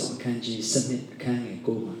ဒုတိယဆောင်အခန်းကြီး7အခန်းငယ်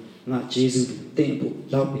9မှာငါဂျေဇု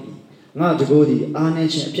တင်ဖို့လောက်ပြီငါတကိုးသည်အားနေ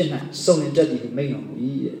ခြင်းအဖြစ်၌စုံလင်တတ်သည်ဟုမိန့်တော်မူ၏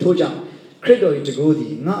ထို့ကြောင့်ခရစ်တော်၏တကိုးသ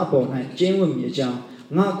ည်ငါအပေါ်၌ကျင်းဝတ်မည်အကြော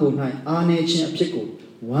င်းငါကိုယ်၌အားနေခြင်းအဖြစ်ကို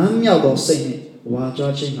ဝမ်းမြောက်သောစိတ်နှင့်ဝါ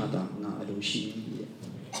ကြွားခြင်းငါသာငါ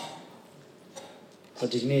ရှိဆို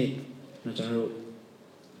ဒီနေ့ကျွန်တော်တို့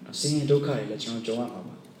ဆင်းရဲဒုက္ခတွေလည်းကျွန်တော်ကြုံရ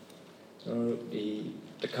မှာပါကျွန်တော်တို့ဒီ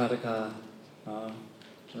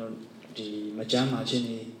တစ်ခါကျွန်တော်ဒီမကြမ်းမာခြ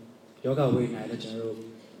င်းတွေယောဂဝေဒနာတွေလည်း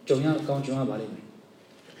ကျွန်တော်တို့ကြုံရပါလိမ့်မယ်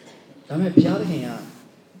ဒါပေမဲ့ဘုရားသခင်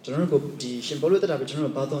ကကျွန်တော်တို့ဒီရှင်ဘောလို့တက်တာပဲ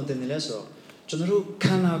ကျွန်တော်တို့ဘာတော်တင်တယ်လဲဆိုတော့ကျွန်တော်တို့ခ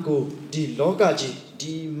န္ဓာကိုယ်ဒီလော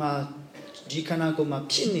ကကြီးဒီခန္ဓာကိုယ်မှာ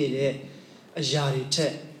ဖြစ်နေတဲ့အရာတွေထ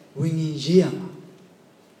က်ဝိညာဉ်ရေးရ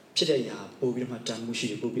မှာဖြစ်တဲ့အရာပို့ပြီးတော့မှတန်မှုရှိ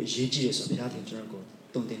တယ်ပို့ပြီးအရေးကြီးတယ်ဆိုတော့ဘုရားသခင်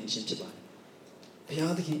ကျွန်တော်တို့တုံတင်နေခြင်းဖြစ်ပါ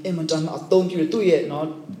တယ်ဘုရားသခင်အမှန်တမ်းအသုံးပြုသူ့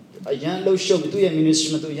ရဲ့နော်အရန်လှုပ်ရှုပ်သူ့ရဲ့ ministry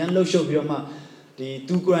မှာသူအရန်လှုပ်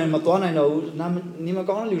ရှုပ်ပြီးတော့မှဒီသူကိုယ်တိုင်မသွားနိုင်တော့ဘူးနေ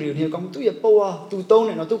မကောင်းတဲ့လူတွေကိုနေကောင်းသူ့ရဲ့ပေါ်ဝါသူတုံး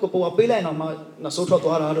တယ်နော်သူ့ကိုပေါ်ဝါပေး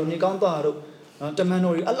လိုက်တော့မှနော်ဆိုးထွက်သွားတာတို့နေကောင်းသွားတာတို့နော်တ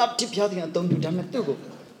မန်တော်တွေအလပ်တိဘုရားသခင်အသုံးပြုဒါပေမဲ့သူ့ကို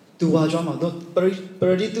သူဝါကြွားမှာတော့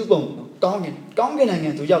ပရိသူပုံကောင်းကင်နိုင်ငံ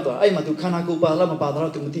သူရောက်သွားအဲ့မှာသူခန္ဓာကိုယ်ပါလား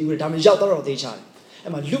မပါတော့သူမသိဘူးဒါပေမဲ့ရောက်တော့သေးချာတယ်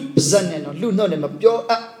အဲ့မှာလူပဇက်နဲ့နော်လူနှုတ်နဲ့မပြော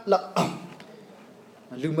အပ်လောက်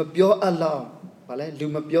လူမပြောအပ်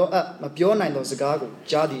လောက်ဗာလဲလူမပြောနိုင်တော့စကားကို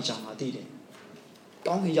ကြားဒီချာမှာသိ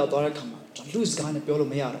တယ်ကောင်းကင်ရောက်သွားတဲ့ခါမှာလူစကားနဲ့ပြောလို့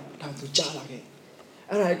မရတော့ဒါသူကြားလာ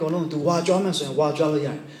ခဲ့အဲ့ဒါအကုန်လုံးသူဝါကြွားမှဆိုရင်ဝါကြွားလို့ရ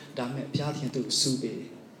တယ်ဒါပေမဲ့ဘုရားသခင်သူစူးပေးတယ်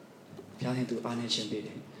ဘုရားသခင်သူအားနေခြင်းပေး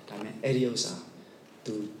တယ်ဒါပေမဲ့အဲ့ဒီဥစ္စာ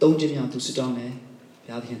သူသုံးခြင်းများသူစွတောင်းတယ်ဘု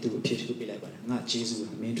ရားသခင်သူ့အဖြစ်တစ်ခုပေးလိုက်ပါတယ်ငါဂျေဇု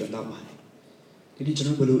မင်းတို့လောက်ပါတယ်ဒီနေ့ကျွန်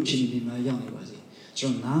တော်ဘယ်လိုအခြေအနေမှာရောက်နေပါစေကျွ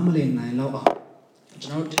န်တော်နားမလည်နိုင်တော့အောင်ကျွ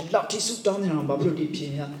န်တော်ဒီလောက်ထိစွတော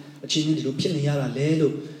င်းနေတာဘာဖြစ်လို့ဒီဖြစ်နေအခြေအနေဒီလိုဖြစ်နေရတာလဲ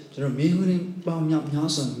လို့ကျွန်တော်မေးခွန်းပေါ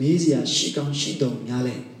င်းများစွာမေးစရာရှိကောင်းရှိတော်များ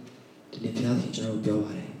လဲဒီနေ့ဘုရားသခင်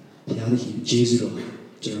ကျွန်တော်ပြောပါတယ်ဘုရားသခင်ဂျေဇုတော်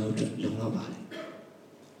ကျွန်တော်တို့လုံလောက်ပါတယ်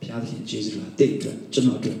ဘုရားသခင်ဂျေဇုတော်တိတ်အတွက်ကျွန်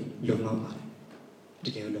တော်တို့လုံလောက်ပါတယ်တ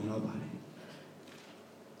ကယ်လုံလောက်ပါတယ်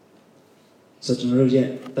ဆိုကျွန်တော်တို့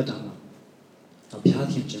ရဲ့တတ်တာမှာဘုရား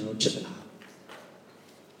သခင်ကျွန်တော်တို့ချစ်သ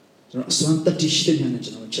လားကျွန်တော်အစွမ်းတတိရှိတဲ့ည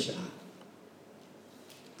နဲ့ကျွန်တော်တို့ချစ်သလား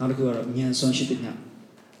နောက်တစ်ခုကတော့ဉာဏ်စွမ်းရှိတဲ့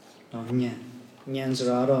ညနော်ဉာဏ်ဆို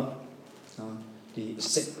တာတော့ဒီ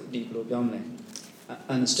စိတ်ဒီဘယ်လိုပြောမလဲ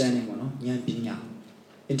understanding ပေါ့နော်ဉာဏ်ပညာ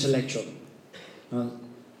intellectual နော်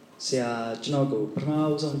ဆရာကျွန်တော်ကိုပထမ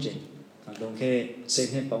ဆုံးချိန်လွန်ခဲ့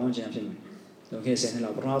10နှစ်ပတ်ဝန်းကျင်ဖြစ်မယ်လွန်ခဲ့10နှစ်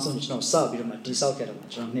လောက်ပထမဆုံးကျွန်တော်စပြီးတော့မှတိဆောက်ခဲ့တယ်မှာ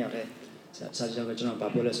ကျွန်တော်နှစ်ယောက်တည်းစာကြောက်ကကျွန်တော်ဗာ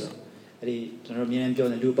ပြောလဲဆိုတော့အဲ့ဒီ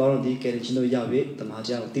ကျွန်တော်မြင်နေပြောတယ်လူပေါင်းတော့ဒီကယ်တင်ခြင်းတို့ရောက်ပြီတ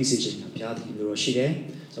မန်ကျကိုသိစေခြင်းဘုရားသခင်လိုရှိ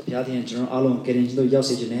တယ်ဆိုတော့ဘုရားသခင်ကျွန်တော်အားလုံးကယ်တင်ခြင်းတို့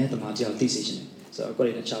ရောက်စေခြင်းနဲ့တမန်ကျကိုသိစေခြင်းဆိုတော့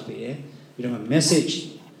အကွက်လေးနဲ့ချပေးတယ်ပြီးတော့မှ message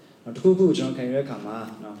နောက်တစ်ခုခုကျွန်တော်ခံရတဲ့အခါ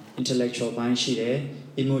မှာနော် intellectual ဘိုင်းရှိတယ်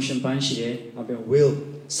emotion ဘိုင်းရှိတယ်နောက်ပြီး will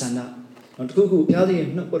ဆန္ဒနောက်တစ်ခုခုဘုရားသ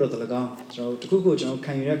ခင်နှုတ်ပေါ်တော်တ၎င်းကျွန်တော်တစ်ခုခုကျွန်တော်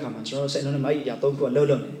ခံရတဲ့အခါမှာကျွန်တော်စိတ်လုံးနဲ့မိုက်ရသုံးခု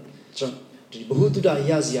အလုပ်လုပ်နေကျွန်တော်ဒီဘ ഹു တု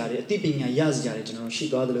တရစရာတွေအသိပညာရစရာတွေကျွန်တော်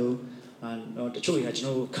ရှိသွားသလိုတချို့တွေကကျွန်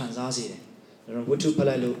တော်ကိုခံစားစေတယ်ကျွန်တော်ဝတ္ထုဖတ်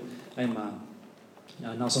လိုက်လို့အဲ့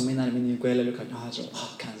မှာနောက်ဆုံးမင်းသားမင်းကြီးကွဲလိုက်လို့ကျွန်တော်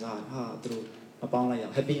ခံစားသူတို့မပေါင်းလိုက်ရ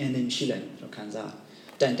အောင် happy ending ရှိလိုက်ကျွန်တော်ခံစား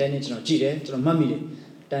တန်နဲ့ကျွန်တော်ကြည့်တယ်ကျွန်တော်မှတ်မိ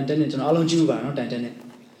တယ်တန်နဲ့ကျွန်တော်အားလုံးကြည့်ဥပါနော်တန်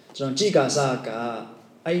နဲ့ကျွန်တော်ကြည့်ကာစား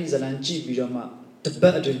ကအဲ့ဒီဇလန်ကြည့်ပြီးတော့မှတ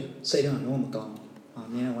ပတ်အတွင်းစိတ်ထဲမှာလုံးဝမကောင်းဘူးအ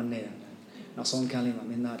မြဲဝမ်းနေတာနောက်ဆုံးခန်းလေးမှာ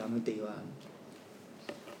မင်းသားတော်မျိုး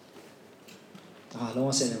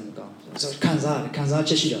တည်သွားလုံးဝစိတ်ထဲမကောင်းဆိုခံ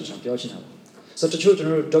စားချက်ရှိတာကျွန်တော်ပြောချင်တာပါဆိုတော့တချို့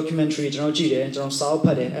ကျွန်တော်တို့ documentary ကျွန်တော်ကြည့်တယ်ကျွန်တော်စာအုပ်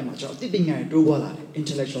ဖတ်တယ်အဲ့မှာကျွန်တော်အသိပညာတွေတိုးပွားလာတယ်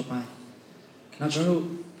intellectual ပိုင်းနောက်ကျွန်တော်တို့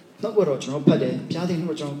နောက်တော့ကျွန်တော်ဖတ်တယ်ဘုရားသ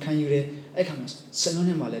ခင်တို့ကျွန်တော်ခံယူတယ်အဲ့ခါမှာစံနှု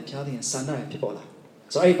န်းနဲ့မှာလည်းဘုရားသခင်စံတာဖြစ်ပေါ်လာ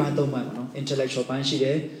ဆိုတော့အဲ့ဘိုင်းသုံးပိုင်းပါနော် intellectual ပိုင်းရှိတ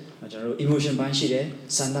ယ်ကျွန်တော်တို့ emotion ပိုင်းရှိတယ်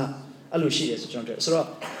စံတာအဲ့လိုရှိတယ်ဆိုကျွန်တော်တို့ဆိုတော့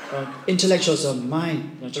intellectual ဆို mind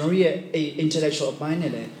ကျွန်တော်ရဲ့အဲ့ intellectual ပိုင်း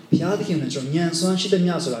နဲ့လည်းဘုရားသခင်နဲ့ကျွန်တော်ဉာဏ်စွမ်းရှိ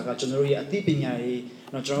တဲ့မြတ်ဆိုတာကကျွန်တော်ရဲ့အသိပညာတွေ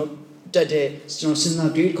ကျွန်တော်တက်တဲ့ကျွန်တော်စဉ်း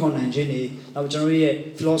စားတွေးခေါ်နိုင်ခြင်းတွေနောက်ကျွန်တော်ရဲ့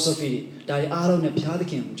philosophy ဒါတွေအားလုံးနဲ့ဘုရား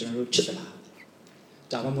သခင်ကိုကျွန်တော်တို့ချစ်သလား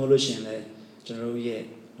ဒါမှမဟုတ်လို့ရှိရင်လည်းကျွန်တော်တို့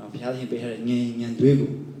ရဲ့ဘုရားသခင်ပေးထား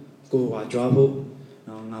တဲ့ဉာဏ်တွေးကိုဝါ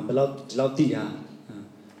ကြွားဖို့ငါဘယ်လောက်ဒီလောက်သိတာ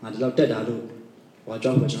ငါဒီလောက်တက်တာလို့ဝါ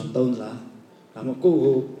ကြွားဖို့ကျွန်တော်သုံးသလားဒါမှ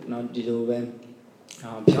မဟုတ်ကိုဒီ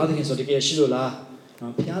လိုပဲဘုရားသခင်ဆိုတကယ်ရှိလို့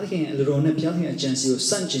လားဘုရားသခင်အလိုတော်နဲ့ဘုရားသခင်အကြံစီ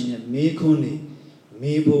ကိုစန့်ကျင်တဲ့မေးခွန်း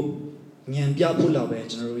တွေမေးဖို့ဉာဏ်ပြဖို့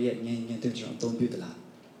လောက်ပဲကျွန်တော်တို့ရဲ့ဉာဏ်တွေကျွန်တော်အသုံးပြုသ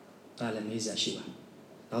လားဒါလည်းမေးစရာရှိပါ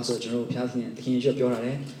ဒါဆိုကျွန်တော်တို့ဘုရားသ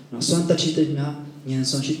ခင်ရွှေပြောတာလေစွမ်းတတိတညာဉာဏ်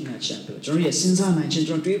စွမ်းရှိတဲ့ချမ်းပြောကျွန်တော်ရဲ့စဉ်းစားနိုင်ခြ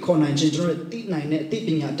င်းကျွန်တော်တွေးခေါ်နိုင်ခြင်းကျွန်တော်ရဲ့သိနိုင်တဲ့အသိပ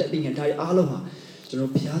ညာတက်ပညာဒါတွေအားလုံးဟာ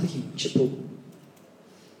ကျွန်တော်ဘုရားသခင်ချစ်ဖို့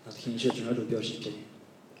သခင်ရွှေကျွန်တော်တို့ပြောရှိဖြစ်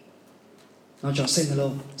တယ်နောက်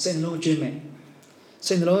ကျွန်တော်စိတ်နှလုံးအကျွမ်း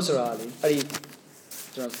မဲ့စိတ်နှလုံးဆိုတာလေ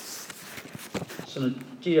အဲ့ဒီကျွန်တော်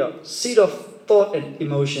ကြည့်ရ seed of thought and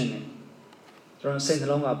emotion နဲ့ကျွန်တော်စိတ်နှ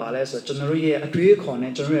လုံးကဘာလဲဆိုတော့ကျွန်တော်ရဲ့အတွေးခေါ်နဲ့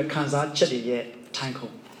ကျွန်တော်ရဲ့ခံစားချက်တွေရဲ့ထိုင်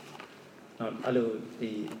ခုံအဲ့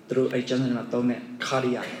လိုဒီသူတို့အဲ့ကျမ်းစာမှာသုံး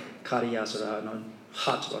တဲ့ခါ cardia ဆိုတာနော်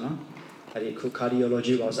heart ပေါ့နော်အဲ့ဒီခု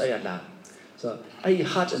cardiology ပေါ့ဆိုအဲ့ဒါလားဆိုတော့အဲ့ဒီ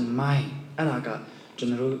heart and mind အဲ့ဒါက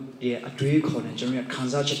ကျွန်တော်တို့ရဲ့အတွေးခေါ်နေကျွန်တော်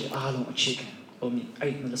ရဲ့ခံစားချက်တွေအားလုံးအခြေခံဟုတ်ပြီအဲ့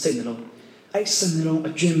ဒီစိတ်နှလုံး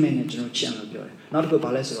အဲ့စိတ်နှလုံးအကျွမ်းမဲ့နဲ့ကျွန်တော်ချင်လို့ပြောတယ်နောက်တစ်ခုဘာ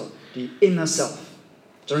လဲဆိုတော့ဒီ inner self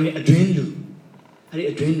ကျွန်တော်ရဲ့အတွင်းလူ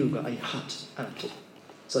အဲ့ဒီအတွင်းလူကအဲ့ heart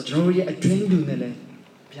အဲ့ဒါဖြစ်ဆိုတော့ကျွန်တော်ရဲ့အတွင်းလူနဲ့လ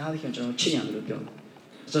ည်းဘုရားသခင်ကျွန်တော်ချစ်ရတယ်လို့ပြောတယ်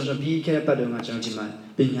ဆိုတော့ပြီးခဲ့တဲ့ပတ်တုန်းကကျွန်တော်ဒီမှာ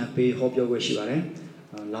ပညာပေးဟောပြောခွင့်ရှိပါတယ်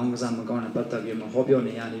လောင်းကစားမကောင်းတဲ့ပတ်သက်ပြီးမှ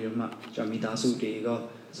ဟောပြောနေရနေပြီးမှကျွန်တော်မိသားစုတွေက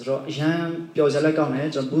ဆိုတော့အရန်ပျော်စရာလက်ကောင်း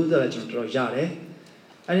တယ်ကျွန်တော်ဘူးသက်လည်းကျွန်တော်တော်ရ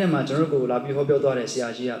တယ်အဲ့ဒီမှာကျွန်တော်တို့ကိုလာပြီးဟောပြောသွားတဲ့ဆရာ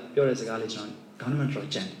ကြီးကပြောတဲ့စကားလေးကျွန်တော်ခေါင်းထဲ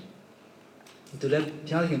မှာတော်ကြံသူလည်းဘု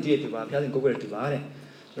ရားသခင်တည့်ရတူပါဘုရားသခင်ကိုယ်ကိုယ်တူပါတဲ့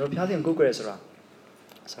ကျွန်တော်ဘုရားသခင်ကိုယ်ကိုယ်ရဆိုတာ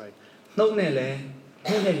sorry နှုတ်နဲ့လည်း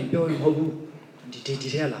နှုတ်နဲ့ပြောရင်မဟုတ်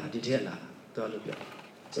ဘူးဒီထက်လာတော်လို့ပြော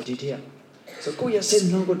ဆိုဒီထက်ဆိုကိုယ့်ရဲ့စိတ်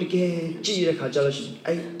နှလုံးကိုတကယ်ကြည့်ရတဲ့ခါကျလို့ရှိရင်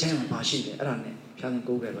အဲ့ထဲမှာပါရှိတယ်အဲ့ဒါနဲ့ဘုရားသ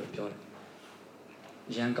ခင်ကိုယ်ကိုယ်ပဲပြောတယ်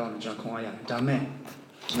ရန်ကောင်းတယ်ကျွန်တော်ခွန်အားရတယ်ဒါ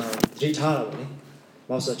မဲ့ကျွန်တော်သတိထားတာပေါ့လေဘာ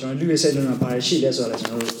လို့ဆိုကျွန်တော်လူရဲ့စိတ်နှလုံးမှာဘာရှိလဲဆိုတော့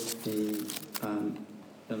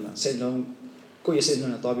ကျွန်တော်တို့ဒီစိတ်နှလုံးကိုယ့်ရဲ့စိတ်နှ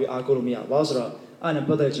လုံးနဲ့တွားပြီးအားကိုးလို့မရဘူးဘာလို့ဆိုတော့အဲ့နဲ့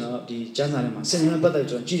ပတ်သက်ကျွန်တော်ဒီကျမ်းစာထဲမှာစိတ်နှလုံးပတ်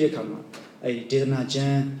သက်ကျွန်တော်ကြည့်တဲ့အခါမှာအဲ့ဒေသနာကျ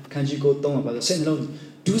မ်းခန်းကြီးကို3မှာပါဆိုစိတ်နှလုံး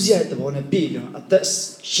ဒုစရိုက်သဘောနဲ့ပြည့်ပြီးတော့အသက်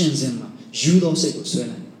ရှင်စင်မှာယူသောစိတ်ကို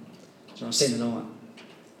ဆွဲနိုင်ကျွန်တော်စိတ်နှလုံးက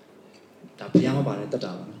ဒါဘုရားမပါတဲ့တတ်တာ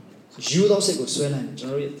ပါယူသောစိတ်ကိုဆွဲလိုက်တယ်ကျွန်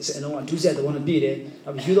တော်တို့ရဲ့စိတ်နှလုံးကဒုစရိုက်သဘောနဲ့ပြည့်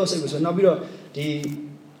တယ်နောက်ပြီးယူသောစိတ်ကိုဆွဲနောက်ပြီးတော့ဒီ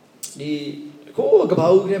ကိုကဘာ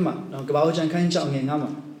ဦးထဲမှာနော်ကဘာဦးချန်ခိုင်းချောင်းငယ်ငါ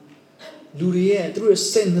မှာလူတွေရဲ့သူတို့ရဲ့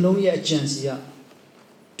စိတ်နှလုံးရဲ့အကြံစီက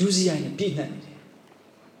ဒုစရိုက်နဲ့ပြည့်နှက်နေ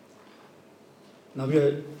တယ်နောက်ပြီး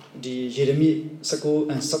တော့ဒီယေရမိ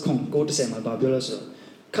19:9-10မှာပြောလို့ဆိုတော့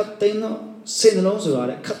ခတ်သိမ်းသောစိတ်နှလုံးဆိုတာ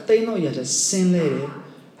လေခတ်သိမ်းသောအရာချက်ဆင်းလဲ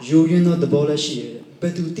တယ်ယိုယွင်းသောသဘောလည်းရှိတယ်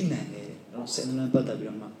ဘယ်သူသိနိုင်လဲနော်စိတ်နှလုံးပတ်သက်ပြီး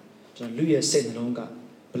တော့မှကျွန်တော်လူရဲ့စိတ်နှလုံး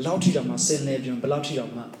ကဘယ်လောက်ထိတောင်မှဆင်းလဲပြီးဘယ်လောက်ထိ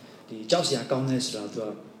တောင်မှဒီကြောက်စရာကောင်းတယ်ဆိုတာသူ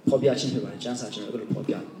ကဖော်ပြချင်းဖြစ်ပါတယ်ကျမ်းစာကျွန်တော်အဲ့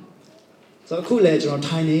လိုဖော်ပြတယ်ဆိုတော့အခုလည်း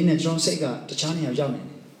ကျွန်တော်ထိုင်နေနေကျွန်တော်စိတ်ကတခြားနေရာရောက်နေ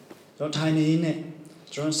တယ်ကျွန်တော်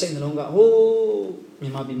ထိုင်နေနေကျွန်တော်စိတ်နှလုံး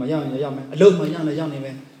ကဟိုးမြန်မာပြည်မှာရောက်ရင်ရောက်မယ်အလုပ်မှာရောက်နေရောက်နေ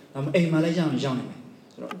မယ်ဒါမှအိမ်မှာလည်းရောက်ရင်ရောက်နေမယ်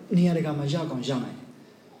ဆိုတော့နေရာတကာမှာရောက်အောင်ရောက်နိုင်တယ်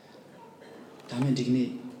ဒါမဲ့ဒီက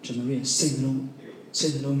နေ့ကျွန်တော်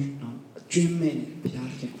ရဲ့စိတ်နှလုံးနော်အကျွမ်းမဲ့ဘုရား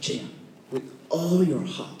သခင်ချစ်ရ with all your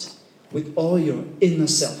heart with all your inner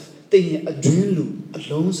self တင်ရဲ့အတွင်းလူ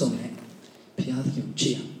အလုံးစုံနဲ့ဘုရားသခင်ချ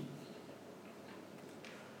စ်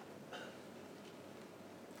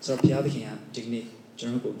ရဆိုတော့ဘုရားသခင်ကဒီကနေ့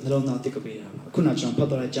ကျွန်တော်တို့နှလုံးသားတစ်ကပေးတာပါအခုနကျွန်တော်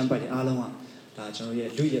ဖတ်သွားတဲ့ကျမ်းပိုက်တွေအားလုံးကဒါကျွန်တော်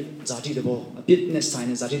ရဲ့လူရဲ့ဇာတိသဘောအပြစ်နဲ့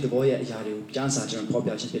ဆိုင်တဲ့ဇာတိသဘောရဲ့အရာတွေကိုကျမ်းစာကျွန်တော်ဖော်ပြ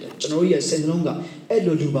ခြင်းဖြစ်တယ်ကျွန်တော်ရဲ့စိတ်နှလုံးကအဲ့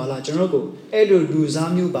လိုလူပါလားကျွန်တော်ကိုအဲ့လိုလူ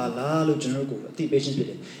စားမျိုးပါလားလို့ကျွန်တော်ကိုအသိပေးခြင်းဖြစ်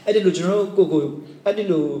တယ်အဲ့ဒီလိုကျွန်တော်ကိုအဲ့ဒီ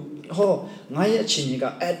လိုဟောငါရဲ့အချင်းကြီးက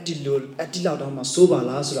အဲ့ဒီလောက်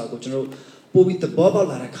တောင်မှစိုးပါလားဆိုတာကိုကျွန်တော်ပို့ပြီးသဘောပေါက်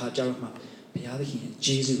လာတဲ့ခါကျတော့မှဘုရားသခင်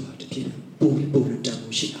ရဲ့ဂျေဇုဟာတပြည့်ပို့ပြီး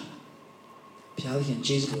တန်ဖို့ရှိတာဘုရားသ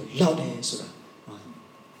ခင်ဂျေဇုကိုလောက်တယ်ဆိုတာ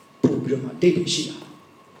ပို့ပြီးတော့မှတိတ်ပြီး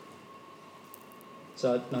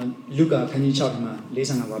ရှိတာဆိုတော့လူကာခန်းကြီး6မှာ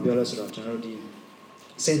45ပါပြောလို့ဆိုတော့ကျွန်တော်တို့ဒီ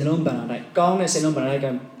စိတ်နှလုံးပန္နာတိုက်ကောင်းတဲ့စိတ်နှလုံးပန္နာ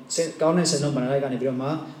တိုက်ကနေပြီးတော့မှ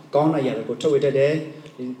ကောင်းတဲ့ຢာတွေကိုထုတ်ဝေတတ်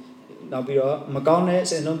တယ်နောက်ပြီးတော့မကောင်းတဲ့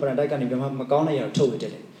စိတ်နှလုံးပန္နာတိုက်ကနေပြီးတော့မှမကောင်းတဲ့ຢာတွေထုတ်ဝေ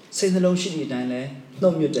တတ်တယ်စိတ်နှလုံးရှိတဲ့အတိုင်းလဲနှု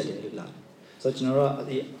တ်မြွတ်တတ်တယ်လို့လာဆိုတော့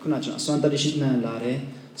ကျွန်တော်တို့ခုနကျွန်တော်အစွမ်းတတရှိမှန်လာ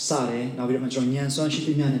တယ်စတယ်နောက်ပြီးတော့မှကျွန်တော်ဉာဏ်စွမ်းရှိသ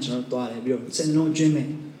မျှနဲ့ကျွန်တော်သွားတယ်ပြီးတော့စိတ်နှလုံးအကျွင်းမဲ့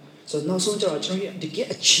ဆိုတော့နောက်ဆုံးကျတော့ကျွန်တော်ရဲ့တကယ်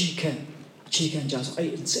အခြေခံကြဆိုအဲ့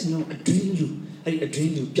စိတ်နှလုံးအတွင်းလူအဲ့ဒီအတွ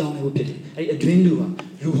င်းလူပြောင်းလဲဖို့ဖြစ်တယ်အဲ့ဒီအတွင်းလူဟာ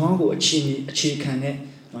လူဟောင်းကိုအခြေခံတဲ့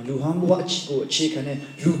လူဟောင်းကိုအခြေခံတဲ့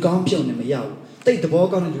လူကောင်းဖြစ်အောင်လည်းမရဘူးတိတ်သဘော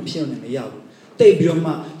ကောင်းတဲ့လူဖြစ်အောင်လည်းမရ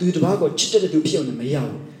ဘူးတိတ်ပြီးတော့မှသူတစ်ပါးကိုချစ်တဲ့လူဖြစ်အောင်လည်းမရ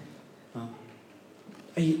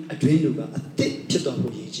ဘူးအဲ့ဒီအတွင်းလူကအ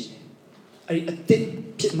သစ်ဖြစ်တော်ဖို့ရည်ကြီးတယ်အဲ့ဒီအသစ်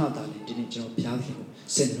ဖြစ်မှသာလေဒီနေ့ကျွန်တော်ဘုရားသခင်ကို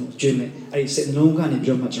စိတ်နှလုံးအကျွမ်းမဲ့အဲ့ဒီစိတ်နှလုံးကနေပြီး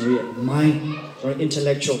တော့မှကျွန်တော်ရဲ့ mind ကျွန်တော်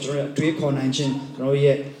intellectual ကျွန်တော်ရဲ့အတွေးခေါ်နိုင်ခြင်းကျွန်တော်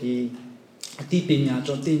ရဲ့ဒီအသိ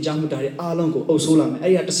ပညာကျွန်တော်သင်ကြားမှုတာတွေအားလုံးကိုအုပ်ဆိုးလာမယ်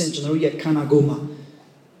အဲ့ဒီကတဆင့်ကျွန်တော်ရဲ့ခန္ဓာကိုယ်မှာ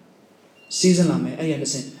စီးစင်းလာမယ်အဲ့ဒီက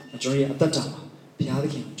တဆင့်ကျွန်တော်ရဲ့အသက်တာမှာဘုရားသ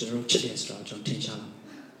ခင်ကျွန်တော်ချစ်တယ်ဆိုတာကျွန်တော်ထင်ရှားလာ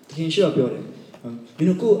သခင်ရှိတော့ပြောတယ်မင်း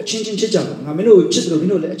တို့ကိုအချင်းချင်းချစ်ကြပါငါမင်းတို့ချစ်တယ်လို့မ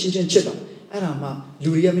င်းတို့လည်းအချင်းချင်းချစ်ပါ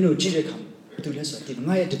အဲ့ဒါမှလူတွေကမင်းတို့ကြည့်တဲ့အခါဘာလို့လဲ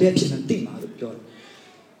ဆိုတော့ဒီငါရဲ့တပည့်ဖြစ်နေသိမှာလို့ပြော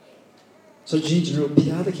တယ်ဆိုတော့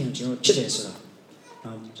ကျွန်တော်ဘုရားသခင်ကျွန်တော်ချစ်တယ်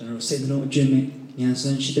ဆိုတာကျွန်တော်စိတ်နှလုံးအကျွမ်းမဲ့ဉာဏ်စွ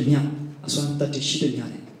မ်းရှိတဲ့မြတ်အစွမ်းတတ်ရှိတဲ့မြတ်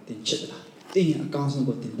နဲ့သင်ချစ်တယ်တင်းရဲ့အကော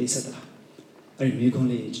င်းဆုံးကိုတင်ပေးဆက်တာအဲ့ဒီမျိုးခွန်း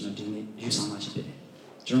လေးကျွန်တော်ဒီနေ့ယူဆောင်လာခြင်းဖြစ်တယ်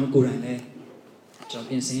ကျွန်တော်ကိုယ်တိုင်လည်းကျွန်တော်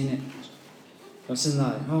ပြင်ဆင်နေတော့စ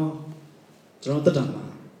ဉ်းစားတယ်ဟောကျွန်တော်တက်တာ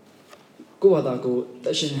မှာကိုယ့်ဘာသာကို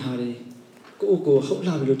တက်ရှင်တဲ့ဟာတွေကိုဟုတ်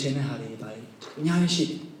လာပြီလို့ထင်တဲ့ဟာတွေပါလေအများကြီးရှိ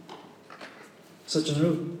တယ်ဆိုတော့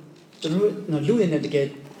ကျွန်တော်တို့ ကျွန်တော်လူရင်းနဲ့တကယ်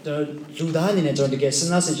ကျွန်တော်လူသားအနေနဲ့ကျွန်တော်တကယ်စ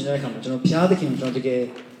ဉ်းစားဆင်ခြင်တဲ့အခါမှာကျွန်တော်ဘုရားသခင်ကိုကျွန်တော်တကယ်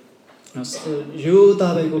ရိုး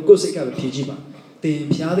သားပဲကိုယ်စိတ်ကပဲဖြည့်ကြည့်ပါသင်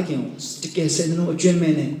ဘုရားသခင်ကိုတကယ်စိတ်နှလုံးအကျွမ်း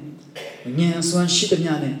မဲ့နဲ့ဉာဏ်အစွမ်းရှိသ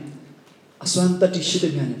မျှနဲ့အစွမ်းတတ္တိရှိသ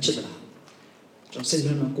မျှနဲ့ဖြစ်သလားကျွန်တော်စိတ်နှ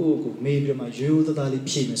လုံးကိုယ့်ကိုမေးပြီးမှရိုးသားသားလေး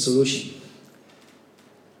ဖြည့်မယ်ဆိုလို့ရှိရင်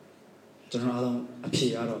ကျွန်တော်အားလုံးအဖြေ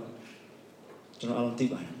ရတော့ကျွန်တော်အားလုံးသိ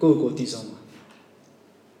ပါတယ်ကိုယ့်ကိုယ်သိဆုံးပါ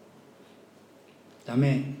ဒါ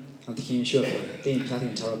မဲ့သခင်ယေရှုကတင်ဖျားတ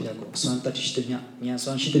င်ချောဘုရားကိုအစွမ်းတတ်ရှိသည်မြဉာဏ်စွ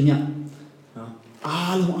မ်းရှိသည်မြနော်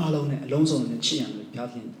အားလုံးနဲ့အလုံးစုံနဲ့ချစ်ရမယ်ဘုရားသ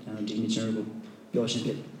ခင်ဒီနေ့ကျွန်တော်ကိုပြောရှင်းဖြ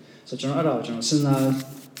စ်တယ်ဆိုတော့ကျွန်တော်အဲ့ဒါကိုကျွန်တော်စဉ်းစား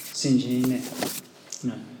ဆင်ခြင်နဲ့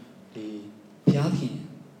နော်ဒီဘုရားသခင်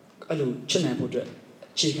အဲ့လိုချစ်နိုင်ဖို့အတွက်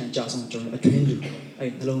အခြေခံကြဆုံးကျွန်တော်အတွင်းလူအဲ့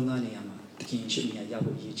နှလုံးသားနေရာမှာသခင်ယေရှုနေရာရ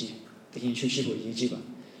ဖို့ရည်ကြီးသခင်ယေရှုရှိဖို့ရည်ကြီးပါ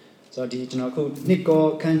ဆိုတော့ဒီကျွန်တော်အခုနှစ်ကော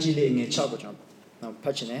ခန်းကြီးလေးငယ်6ကိုကျွန်တော်ဖ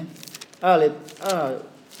တ်ချင်တယ်အဲ့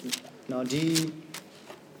နော်ဒီ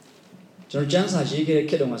ကျွန်တော်ကျမ်းစာရေးခဲ့တဲ့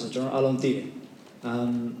ခေတ်တုန်းကဆိုကျွန်တော်အားလုံးသိတယ်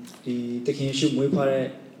ဒီသခင်ယေရှုမွေးဖွားတဲ့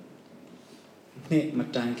နှစ်မ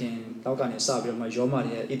တိုင်ခင်တောက်ကနေစပြီးတော့မှယောမ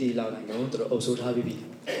တွေရဲ့ဣတိလောက်တိုင်းကိုသူတို့အုပ်စိုးထားပြီးပြီ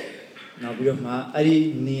နောက်ပြီးတော့မှအဲ့ဒီ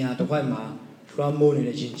နေရာတစ်ခွက်မှာထရမိုးနေ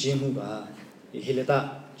တဲ့ယဉ်ကျေးမှုကဒီဟေလတာ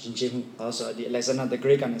ယဉ်ကျေးမှုအဲဆိုဒီ Alexander the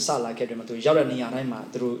Great ကနေစလာခဲ့တယ်မှာသူရောက်တဲ့နေရာတိုင်းမှာ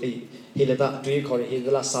သူတို့ဟေလတာအတွေးခေါ်တဲ့ဟေလ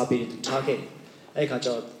တာစာပေထားခဲ့အဲ့ခါကျ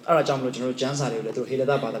တော့အဲ့ဒါကြောင့်မလို့ကျွန်တော်တို့ကျမ်းစာတွေကိုလည်းသူဟေလ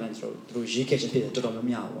တာဘာသာနဲ့သူတို့ရေးခဲ့ခြင်းဖြစ်တယ်တော်တော်များ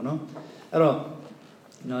များပေါ့နော်အဲ့တော့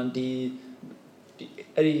နော်ဒီ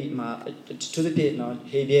အဲ့ဒီမှာသူတို့ပြနော်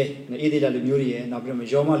ဟေဘဲအေဒေလာလူမျိုးတွေရဲ့နောက်ပြီးတော့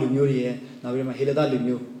ယောမလူမျိုးတွေရဲ့နောက်ပြီးတော့ဟေလတာလူ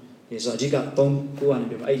မျိုးဒီဆိုအကြီးက3ခုကနေ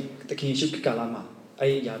ပြီးတော့အဲ့သခင်ရှုကာလာမှာ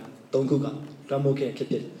အဲ့အရာ3ခုကတမိုးခဲ့ဖြစ်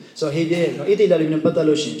ဖြစ်ဆိုတော့ဟေဘဲနော်အေဒေလာလူမျိုးပတ်သက်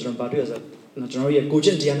လို့ရှိရင်ကျွန်တော်ဗာတွေ့ရဆိုကျွန်တော်ရဲ့ကိုချ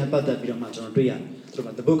င်းတရားနဲ့ပတ်သက်ပြီးတော့မှကျွန်တော်တွေ့ရတယ်သူတို့က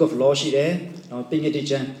The Book of Law ရှိတယ်နော်ပိငတိ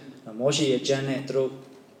ကျမ်းမောရှိရဲ့ကျမ်းနဲ့သူတို့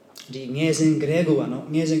ဒီငယ်စဉ်ကလေးကိုကနော်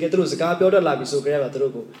ငယ်စဉ်ကသူတို့စကားပြောတတ်လာပြီဆိုကြတဲ့ကသူ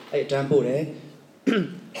တို့ကိုအဲ့အတန်းပို့တယ်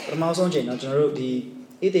ပထမဆုံးချိန်တော့ကျွန်တော်တို့ဒီ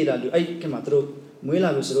အေးသေးလာလူအဲ့ကမှသူတို့မွေးလာ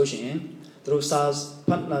လို့ဆိုလို့ရှိရင်သူတို့စာ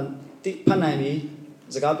ဖတ်နိုင်ပြီ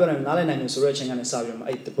စကားပြောနိုင်နားလည်နိုင်လို့ဆိုတဲ့အချိန်ကနေစပြီးတော့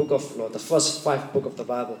အဲ့ the book of law the first 5 book of the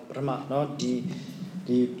bible ပထမနော်ဒီ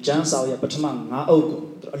ကျမ်းစာရဲ့ပထမ5အုပ်ကို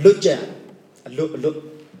အလွတ်ကျန်အလွ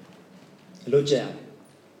တ်ကျန်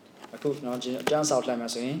အခုနော်ကျမ်းစာလိုက်မှာ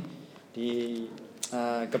ဆိုရင်ဒီ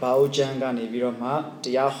ကဘာအိုကျမ်းကနေပြီးတော့မှတ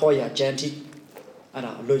ရားဟောရာကျမ်းတိအဲ့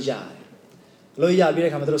ဒါအလွတ်ရတယ်လို့ရပြီး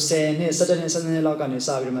တဲ့ခါမှာသူတို့10နှစ်17နှစ်17နှစ်လောက်ကနေစ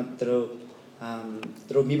ပြီးတော့မှသူ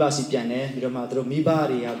တို့မိဘစီပြန်တယ်ပြီးတော့မှသူတို့မိဘ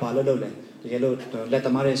တွေကဘာလုပ်လဲတကယ်လို့လက်သ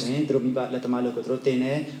မားတွေဆိုရင်သူတို့မိဘလက်သမားလို့ကိုသူတို့တင်တ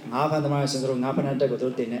ယ်ငါးဖန်သမားတွေဆိုရင်သူတို့ငါးဖန်တက်ကိုသူ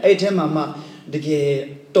တို့တင်တယ်အဲ့ထဲမှာမှတကယ်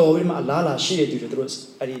တော်ပြီးမှအလားလာရှိတဲ့သူတွေသူတို့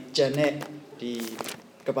အဲ့ဒီဂျန်နဲ့ဒီ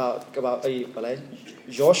ကဘာအဲ့ဘာလဲ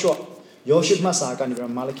ယောရှုမဆာကနေပြီး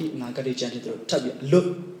တော့မာလကိနာဂတိဂျန်တွေသူတို့ထပ်ပြီးလွတ်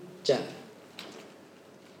ကြ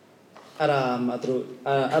အဲ့ဒါ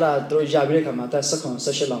ရပြီးတဲ့ခါမှာတက်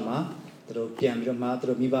16လောက်မှာသူတို့ပြန်ပြီးတော့မှသူ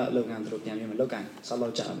တို့မိဘလုပ်ငန်းသူတို့ပြန်ပြီးမှလုပ်ကန်ဆောက်လော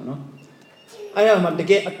က်ကြတာပေါ့နော်အဲ့ဒါမှတ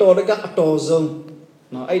ကယ်အတော်ဆုံး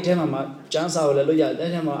နော်အဲ့ထဲမှာကျန်းစာကိုလည်းလုပ်ရတယ်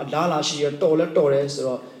အဲ့ထဲမှာအလားလာရှိရတော်လဲတော်တယ်ဆို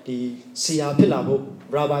တော့ဒီဆရာဖြစ်လာဖို့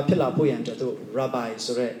rabbi ဖြစ်လာဖို့ရန်အတွက်သူ rabbi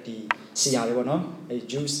ဆိုတဲ့ဒီဆရာတွေပေါ့နော်အဲ့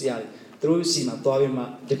Jew ဆရာတွေသူတို့စီမှာသွားပြီးမှ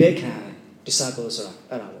တပည့်ခံ disciple ဆိုတာ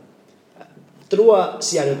အဲ့ဒါပေါ့သူတို့ကဆ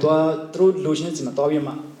ရာတွေသွားသူတို့လိုချင်တဲ့စီမှာသွားပြီး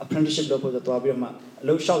မှ apprenticeship လုပ်ဖို့သွားပြီးမှအ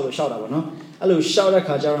လုပ်လျှောက်တာပေါ့နော်အဲ့လိုလျှောက်တဲ့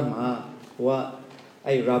ခါကျတော့မှဟိုက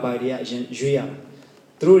အဲ့ rabbi တွေကအရင်ရွေးရတာ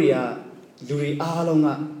သူတို့တွေကလူတွေအားလုံးက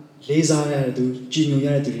လေးစားရတဲ့သူကြည်ညိုရ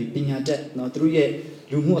တဲ့သူတွေပညာတတ်เนาะသူတို့ရဲ့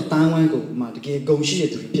လူမှုအတိုင်းဝိုင်းကိုမှတကယ်ဂုဏ်ရှိတဲ့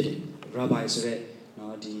သူတွေဖြစ်တယ် rabbi ဆိုတဲ့เนา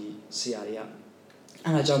ะဒီဆရာတွေက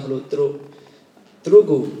အဲ့ဒါကြောင့်မလို့သူတို့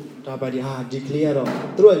ကို rabbi တွေဟာဒီကလေးကတော့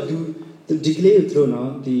သူတို့ကဒီကလေးကိုသူတို့เนาะ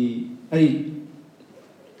ဒီအဲ့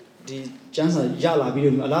ဒီကျန်းစာရလာပြီး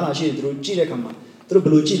တော့အလားလာရှိတယ်သူတို့ကြည့်တဲ့အခါမှာသူတို့ဘ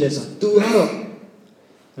ယ်လိုကြည့်လဲဆိုတော့သူကတော့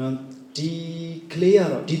ဒီကလေးက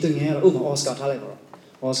တော့ဒီတငယ်ကတော့ဥပမာအော်စကာထားလိုက်ပါတော့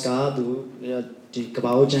အော်စကာသူဒီက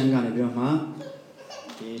ဘာအိုချန်ကနေပြီးတော့မှ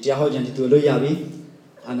ဒီတရားဟောချန်ဒီသူလို့ရပြီ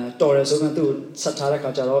အနာတော်ရယ်ဆိုတော့သူဆက်ထားတဲ့ခါ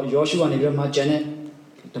ကျတော့ယောရှုကနေပြီးတော့မှဂျန်နဲ့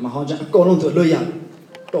ဓမ္မဟောချန်အကုန်လုံးသူလို့ရပြီ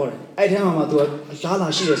တော်တယ်အဲ့ထဲမှာသူကအလားလာ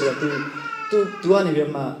ရှိတယ်ဆိုတော့သူကနေပြီး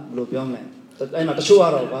တော့မှဘယ်လိုပြောမလဲအဲ့မှာတချို့က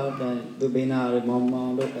တော့ဗာသူဘေးနာမော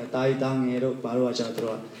င်တို့တာကြီးတာငယ်တို့ဘာလို့ကကျတော့သူ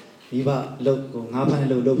တို့မိဘလုတ်ကိုငါးဖမ်း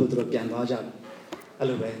လို့ဖို့သူတို့ပြန်သွားကြတယ်အဲ့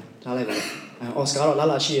လိုပဲထားလိုက်ပါအော်စကာတော့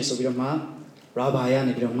လာရှိရဆိုပြီးတော့မှရာဘာယာ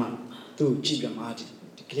နေပြီးတော့မှသူ့ကြည့်ပြမှာဒီ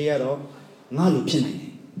ကလေးကတော့ငါလိုဖြစ်နိုင်တ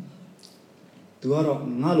ယ်သူကတော့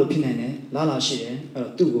ငါလိုဖြစ်နိုင်တယ်လာရှိတယ်အဲ့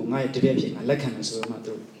တော့သူ့ကိုငါရဲ့တပည့်ဖြစ်ငါလက်ခံမယ်ဆိုတော့မှ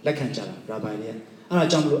သူလက်ခံကြတာရာဘာလေးကအဲ့ဒါ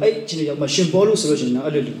ကြောင့်မလို့အဲ့ဒီနေ့ရောက်မှရှင်ဘောလူဆိုလို့ရှိရင်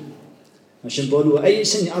အဲ့လိုလူရှင်ဘောလူအဲ့ဒီ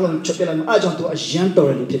စင်အလုံးချက်ပြလိုက်မှအဲ့ကြောင့်သူအရန်တော်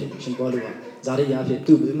တယ်လို့ဖြစ်တယ်ရှင်ဘောလူကဇာတိရဖြစ်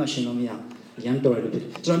သူ့ဘယ်မှရှင်လို့မရ young Dory.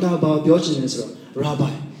 Don't know about Biochins,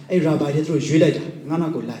 Rabbi. A rabbi through Juleta,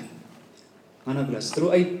 Nanago lie. Anaglas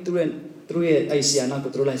through I see another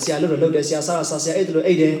through like see a little load as Yasa, Sasia, 8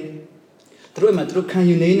 through him through can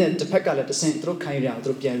you name it to pack out at the same through Kaya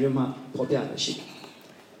through Piarima, Popia sheep.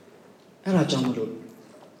 And I jump a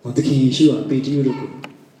what the king issue are beat you look.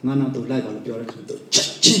 Nana to live on the pure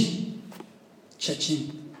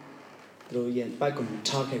Chachin. Through yen back on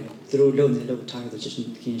talking through low and low time the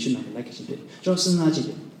king should not like it. Johnson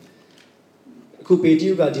Naji. Could be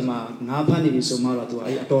you got him a Napani so mara to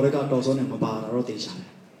a Torega Dawson and Mabara or the Chan.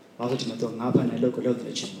 Also to Napan and local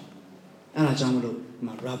the chin. And I jump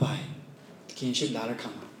my rabbi. The king should ladder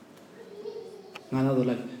come. Nana to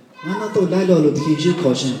like Nana to Lilo the king should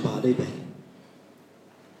caution about it.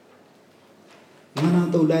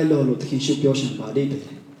 Nana to Lilo the king should caution about it.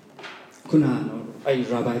 Kuna I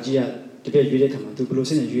rabbi Gia. The bed really come to blow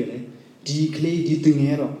in a yearly. Declay did the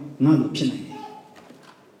arrow, none of pinning.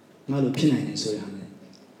 None of pinning, so young.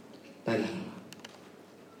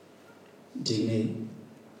 Dignay,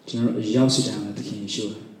 General Yausidan at the king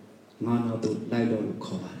sure. None of the Lilo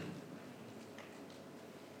cover.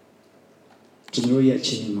 General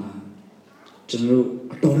Yachinima, General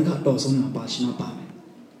Dorica Dawson and Bashina Bam.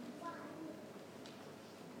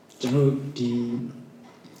 General D.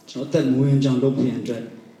 Not that moving John Lopi and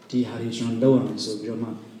Dread. The Harrison lower so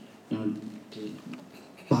Roma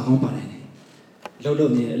Bagon Parane.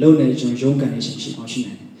 Low nation, Jonga nation, she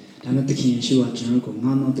ocean. Then the king, she was General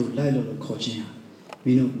Nana to Lilo Cochina.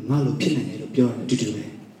 We know Malo Pinane of Bjorn to do it.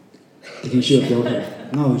 The king should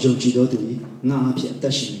have now Jojido to me, now Pia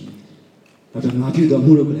dashing. But when my Pudo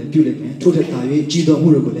Murugule, Puling, Tutor Tavi, Gido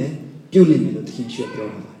Murugule, Puling, the king should have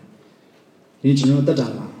Bjorn. Did you know that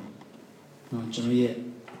Dama? No, General,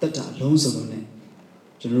 that lonesome.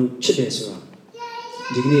 General Chibesura.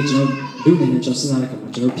 Dignity General Lumen and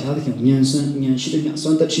Johnson, General Pelican, Yanson, Shipping,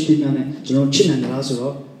 Santa Chipping, General Chin and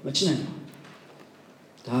Lazaro, Machin.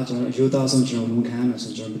 General Yoda, General Muncamas,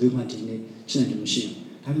 and General Duma Dignity, Chin and Machine.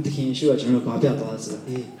 I'm thinking sure General Babia,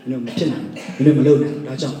 no Machin, no Malone,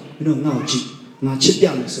 Raja, no now G, not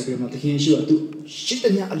Chipian, so we're not thinking sure to ship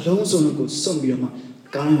them alone so no good, some Birma,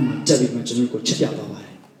 Garma, David, General Chipia.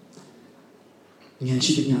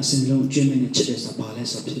 Yanship Syndrome, German and Chippers are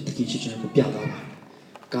ballets of the kitchen of Piala.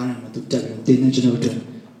 Garama to Devil, dinner general,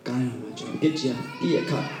 Garama, Pitia, Pia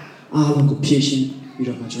cut, Alon patient, you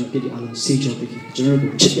don't much repeat the Alon siege of the general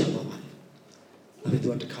Chipia. I bet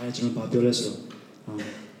what the carriage of Babylon.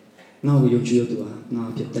 Now we do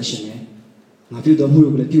now Pia Dashime. Now you don't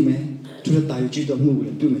move with a pume, to the time you don't move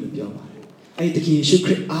with a pume of Piala. I think he should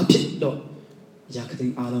create a pit dog.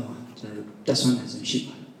 Yakating Alama, that's one as a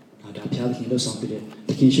sheep. The Piatic no something,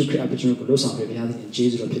 the king should create a general low something, Piatic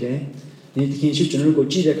Jesus of today. The king should general go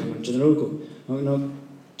Gida come and general go. No,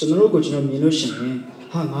 general go general Minoshin,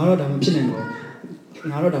 how Maradam Pinango,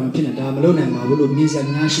 Maradam Pinadam alone and Mabulu means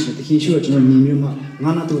and Yashi, the king should general Mimuma,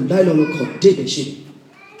 Nana to Lilo called Take a ship.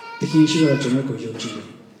 The king should general go Yoji.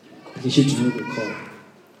 The king should general go call.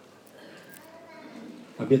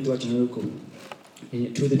 A bit to a general go.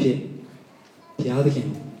 To the pit.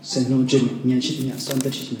 Piatic. Send no Jimmy, Yanchina, Santa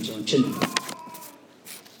Chicken, Chin.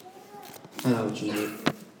 Hello, General.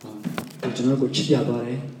 General Chipia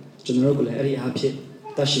Bari, General Eri Happy,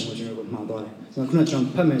 Dashing General Mabari. So I couldn't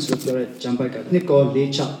jump permits with your jump back. Nicole Lee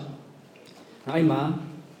Chap. I'm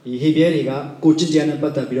he beriga, Kuchian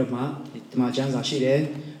Bata Birma, Majans Shire,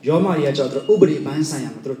 Yomaria Jodro, Ubri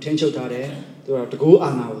Bansayam, through Tencho Tare, to go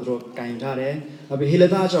Anna, through Kaintare, I'll be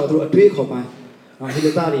Hiladaja through a tweak of my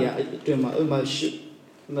Hiladaria to my ship.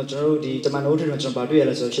 The Tamanotan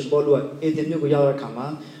Baduela, so she bought what 18 new Yara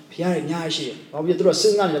Kama, Pierre Yashi, or we threw a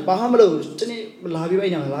Sinna, Bahamalo, Jenny Lavi,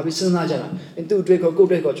 Lavi Sinaja, and two Draco, good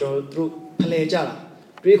Draco through Palejala,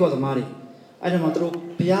 Draco the Mari. I don't know through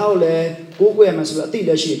Piaole, Goguemas, a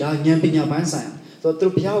dealer sheet, Yampina Bansan. So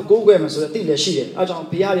through Piao Goguemas, a dealer sheet, I don't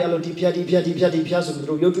Piari, Piati, Piazzo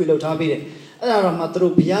through Yotu Tabi. I don't know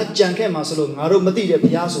through Piat Jankemas, Aromatia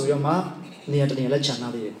Piazzo, Yama. Near the election,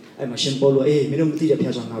 I'm a simple A, minimum theatre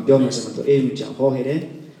piazza, Biomas to aim which are whole headed.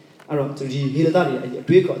 I wrote to the Hiladaria, a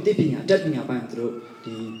tweak or dipping and tapping a band through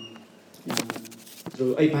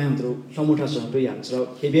a band through Somutas and Priya. So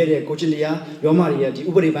Hiberia, Cochilia, Yomaria, the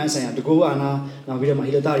Uberi Bansaya, to go Anna, now we have a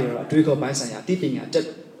Hiladaria, a tweak of Bansaya, dipping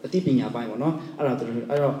a band, no? I wrote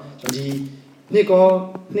the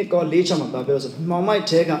Nico Lecham of Babylon. Mamma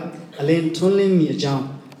take a lane tunneling me a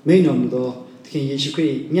jump, may no though. King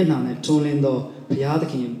Yeshua, Yana, Tolendo,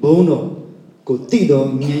 Piatakin, Bono,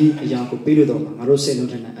 Cotido, Mian, Yaco Piludo, Maroseno,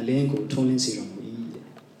 and Alenco, Tolin Serum.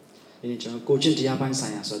 In coaching Japan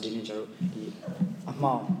science or Dinijo, the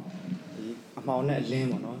amount, net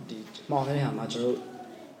lame or not, the မောင်းတဲ့ဟာမှာ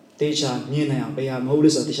ကျွန်တော်တေချာမြင်နေအောင်ဘေးဟာ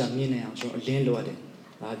မဟုတ်လို့ဆိုတေချာမြင်နေအောင်ကျွန်တော်အလင်းလိုရ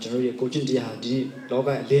တယ်ကျွန်တော်ရဲ့ကိုချင်းတရားဒီလော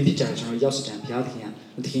ကအလင်းဖြစ်ကြတယ်ကျွန်တော်ရောက်စတန်ဘုရားသခင်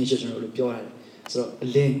ကသခင်ယေရှုကျွန်တော်တို့ပြောရတယ်ဆိုတော့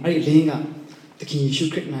အလင်းအဲ့ဒီအလင်းကသခင်ယေ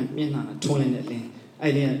ရှုခရစ်၌မျက်နှာကထွန်းလင်းတဲ့အလ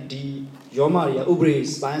င်းအဲ့ဒီကဒီယောမတွေကဥ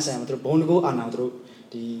ပရိစပိုင်းဆိုင်မှာသူတို့ဘုံတ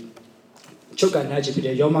ကောအာနာသူတို့ဒီချုပ်ကန်ထားခြင်းဖြစ်တ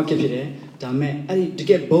ယ်ယောမကဖြစ်တယ်ဒါမဲ့အဲ့ဒီ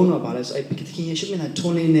တကယ်ဘုံတော်ပါလဲဆိုအဲ့သခင်ယေရှုမျက်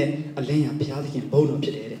နှာထွန်းလင်းတဲ့အလင်းကဘုရားသခင်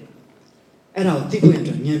ဘုံတော်ဖြစ်တယ်တဲ့အဲ့ဒါကိုသိဖို့အ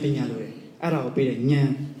တွက်ဉာဏ်ပညာလိုတယ်အဲ့ဒါကိုပေး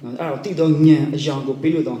တဲ့ဉာဏ်အဲ့ဒါကိုသိသောဉာဏ်အယောင်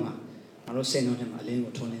ကိုပေးလို့တော့ငါတို့စိတ်နှလုံးထဲမှာအလင်း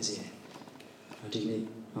ကိုထွန်းလင်းစေတယ်ဒီနေ့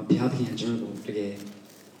ဘုရားသခင်ကျွန်တော်တို့တကယ်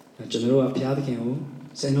ကျွန်တော်တို့ကဘုရားသခင်ကို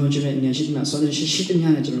စိတ်နှလုံးကျွမ်းတဲ့ဉာဏ်ရှိတဲ့ဆွမ်းရှိတဲ့ဉာ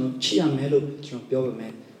ဏ်နဲ့ကျွန်တော်တို့ချစ်ရမယ်လို့ကျွန်တော်ပြောပါမ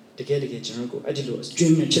ယ်တကယ်ကျွန်တော်တို့ကိုအဲ့ဒီလို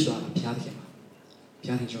ကျွမ်းမဲ့ချစ်သွားတာဘုရားသခင်ပါဘု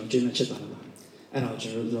ရားသခင်ကျွန်တော်ကျွမ်းမဲ့ချစ်သွားတာပါအဲ့ဒါကိုကျွ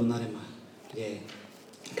န်တော်တို့လုံးသားထဲမှာတကယ်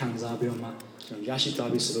ခံစားပြီးတော့မှကျွန်တော်ရရှိသွား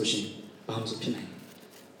ပြီဆိုလို့ရှိရင်ဘာလို့ဆိုဖြစ်နိုင်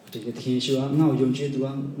ဒီသခင်ယေရှုကငါ့ကိုယုံကြည်သူက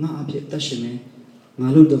ငါအဖြစ်တတ်ရှင်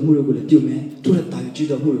မယ်ငါလို့တမှုတွေကိုလည်းပြုမယ်တို့လည်းတာယူကြည့်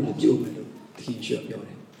တော်မှုတွေလည်းပြုမယ်လို့သခင်ယေရှုကပြော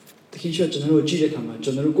တယ်သခင်ယေရှုကကျွန်တော်တို့ကြည့်တဲ့အခါမှာ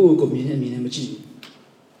ကျွန်တော်တို့ကိုယ့်ကိုယ်မြင်နေမကြည့်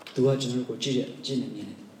ဘူးသူကကျွန်တော်တို့ကိုကြ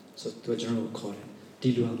ည့်နေမြင်နေဆိုတော့ကျွန်တော်တို့ခေါ်တယ်ဒီ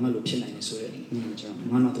လူကငါ့လိုဖြစ်နိုင်တယ်ဆိုတဲ့ကျွန်တော်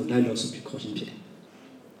ငါ့နောက်တော့လိုက်လို့ဆိုပြီးခေါ်ခြင်းဖြစ်တယ်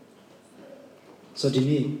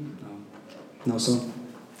ဆိုတော့ဒီနေ့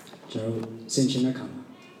နောက်ဆုံးကျွန်တော်စင်ချင်တဲ့အခါမှာ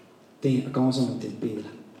တင်အကောင်းဆုံးတင်ပေး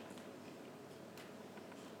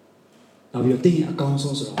လားနောက်ပြီးတော့တင်အကောင်း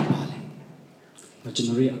ဆုံးဆိုတော့ပါလဲကျွန်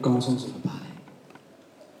တော်ရဲ့အကောင်းဆုံး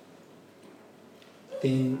ဆိုတော့ပါလဲတ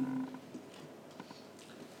င်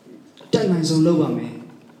တက်နိုင်ဆုံးလုပ်ပါ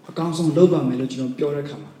မယ်အကောင်းဆုံးလုပ်ပါမယ်လို့ကျွန်တော်ပြောတဲ့အ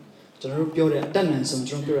ခါမှာကျွန်တော်တို့ပြောတဲ့အတက်နိုင်ဆုံး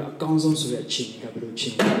ကျွန်တော်ပြောတဲ့အကောင်းဆုံးဆိုတဲ့အခြေအနေကဘယ်လိုအ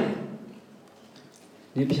ခြေအ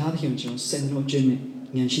နေလဲဒီဘုရားသခင်ကျွန်တော်စံနှုန်းခြင်းနဲ့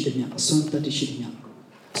ဉာဏ်ရှိတဲ့မြတ်အစွမ်းတတ္တိရှိ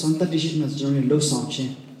တဲ့မြတ်အစွမ်းတတ္တိရှိတဲ့မြတ်ကျွန်တော်ရဲ့လှုပ်ဆောင်ခြ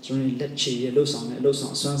င်းကျွန်တော်ရဲ့လက်ချေရဲ့လှုပ်ဆောင်တဲ့အစွ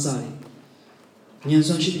မ်းစား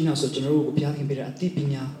တွေဉာဏ်စွမ်းရှိတဲ့မြတ်ဆိုကျွန်တော်တို့ကိုဘုရားသခင်ပေးတဲ့အသိပ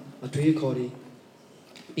ညာအတွေ့အခေါ်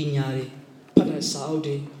တွေပညာတွေဖတ်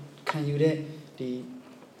တဲ့စာအုပ်တွေခံယူ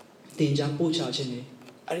တဲ့ဒီသင်ကြားပို့ချခြင်းတွေ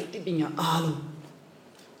အဲ့ဒီပညာ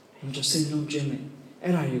အားလုံးကျွန်တော်စင်လုံးကျင်း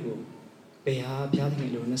မယ်အဲ့ဒါတွေကိုဘယ်ဟာဘုရားသခင်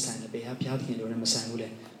လိုနဲ့ဆိုင်လဲဘယ်ဟာဘုရားသခင်လိုနဲ့မဆိုင်ဘူးလဲ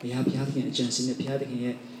ဘယ်ဟာဘုရားသခင်အကြံစီနဲ့ဘုရားသခင်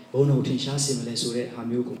ရဲ့ဘုန်းတော်ထင်ရှားစေမလဲဆိုတဲ့ဟာ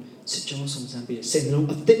မျိုးကိုစစ်ကြောစုံစမ်းပြီး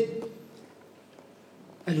စင်လုံးအ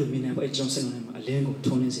သစ်အဲ့လိုမြင်နေပါအဲ့ကျွန်တော်စင်လုံးထဲမှာအလင်း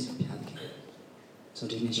ကိုထွန်းလင်းစေတယ်ဘုရားသခင်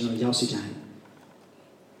ဆိုတော့ဒီနေ့ကျွန်တော်ရောက်စီတိုင်း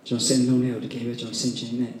ကျွန်တော်စင်လုံးလေးကိုတကယ်ပဲကျွန်တော်ဆင်ခြင်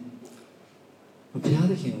နေဘု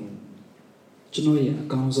ရားသခင်ကိုကျွန်တော်ရဲ့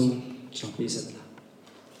အကောင်းဆုံးကျွန်တော်ပေးဆက်သလား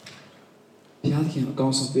ဘုရားသခင်အ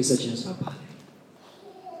ကောင်းဆုံးပေးဆက်ခြင်းဆိုတာပါ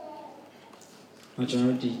လေ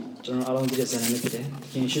ကျွန်တော်အားလုံးဒီဇာတ်လမ်းလေးဖြစ်တယ်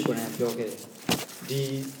ခင်ရှိကိုယ်တိုင်ပြောခဲ့တယ်ဒီ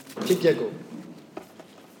ဖြစ်ပျက်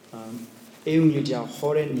ကိုအေယုန်ကြီးကြောင့်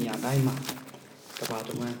ဟောတဲ့နေရာတိုင်းမှာကဘာ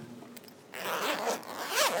တဝ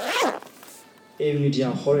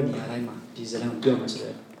မ်းအေယုန်ကြီးကြောင့်ဟောတဲ့နေရာတိုင်းမှာဒီဇာတ်လမ်းကိုပြောမှ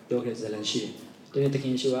ဆိုတော့ပြောခဲ့ဇာတ်လမ်းရှိတယ်ဒီ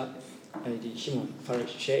ခင်ရှိကအဲဒီရှီမွန်ဖာ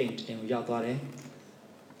ရှဲအင်တင်ကိုရောက်သွားတယ်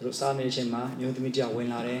သူတို့စားနေတဲ့အချိန်မှာမျိုးသမီးတယောက်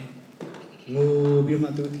ဝင်လာတယ်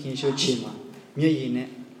ငိုပြီးမှသူခင်ရှိချင်းမှာမျက်ရည်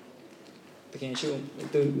နဲ့တကယ်ရှိ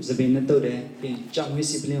သူစပင်းနဲ့တုတ်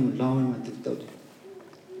တယ်ပြီးကြောင်ဝိစီပလင်းကိုလောင်းမှသူတုတ်တယ်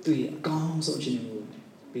သူရဲ့အကောင်းဆုံးအချိန်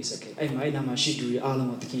ကိုပေးစခဲ့အဲ့မိုင်းနာမှာရှိသူတွေ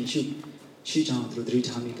အားလုံးကတကယ်ရှိချောင်းသူတို့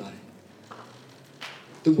သတိထားမိပါ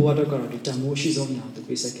တယ်သူဘဝတော့ကတော့ဒီတန်မိုးရှိဆုံးညာသူ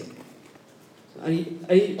ပေးစခဲ့အဲ့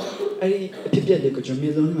ဒီအဖြစ်ပြက်လေးကိုကျွန်တော်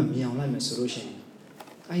မျိုးလုံးနဲ့မြင်အောင်လိုက်မယ်ဆိုလို့ရှိရင်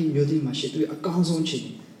အဲ့ဒီမျိုးသမီးမှာရှိသူရဲ့အကောင်းဆုံးအချိန်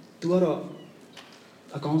သူ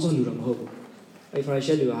ကတော့အကောင်းဆုံးလူတော့မဟုတ်ဘူးအဲ့ဖ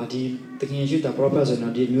ရိုက်ရှက်လူကဒီတကယ်ရှိတာ prophet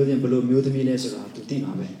ဆိုတော့ဒီမျိုးသမီးဘယ်လိုမျိုးသမီးလဲဆိုတာသူသိ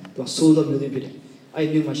မှာပဲသူကဆိုးသောမျိုးသမီးဖြစ်တယ်အဲ့ဒီ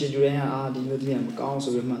မျိုးမှာရှင်ဂျူရန်ကဒီမျိုးသမီးကမကောင်း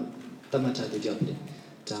ဆိုပြီးမှတတ်မှတ်ထားသူကြောက်ဖြစ်တယ်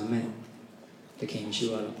ဒါမဲ့တကယ်ရှိ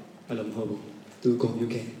တော့အဲ့လိုမဟုတ်ဘူးသူကွန်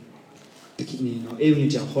ပျူတာတကယ်နေတော့အေး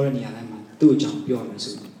ဝင်ကြောင်ဟောတဲ့နေရာတိုင်းမှာသူ့အကြောင်းပြောရ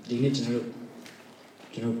မယ်ဆိုဒီနေ့ကျွန်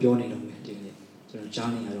တော်ပြောနေတော့မယ်ဒီနေ့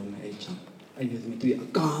ကျွန်တော်ကြားနေရတော့မယ်အဲ့ကြောင့်အဲ့မျိုးသမီးသူရဲ့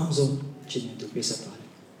အကောင်းဆုံးချင်းနဲ့သူပေးဆက်သွားတယ်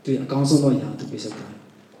သူရဲ့အကောင်းဆုံးတော့ညာသူပေးဆက်သွား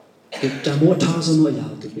တယ်ဒီတံမိုးအထားဆုံးတော့အရာ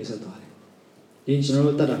ကိုသူပေးဆက်သွားတယ်ဒီ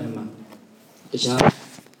ကျွန်တော်တို့တတ်တာထဲမှာတ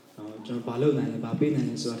ရားကျွန်တော်ဘာလုပ်နိုင်လဲဘာပေး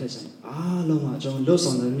နိုင်လဲဆိုတာထက်ဆိုင်အားလုံးက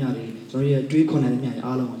ကျွန်တော်လွတ်ဆောင်တဲ့မြတ်တွေကျွန်တော်ရဲ့တွေးခေါ်နိုင်တဲ့မြတ်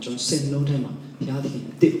တွေအားလုံးကကျွန်တော်စင်လုံးထဲမှာဘုရားသ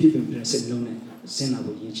ခင်အစ်ပြည့်ပြည့်ပြည့်စင်လုံးနဲ့စင်လာ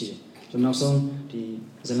ဖို့ရည်ကြည်တယ်ကျွန်တော်နောက်ဆုံးဒီ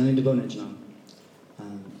ဇလန်လေးတစ်ပုဒ်နဲ့ကျွန်တော်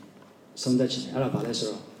ဆုံးသက်ချင်တယ်အဲ့ဒါဘာလဲဆို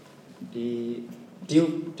တော့ဒီ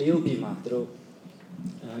တရုတ်ပြည်မှာသူတို့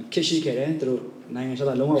ခက်ရှိခဲ့တယ်သူတို့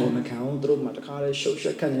နိုင်ငံခြားသားလုံးဝဝန်မခံအောင်သူတို့မှတခါလဲရှုပ်ရှ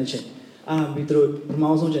က်ခတ်နေချင်းပြီးသူတို့ပထ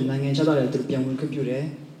မဆုံးကျနိုင်ငံခြားသားတွေသူတို့ပြန်ဝင်ခွင့်ပြုတယ်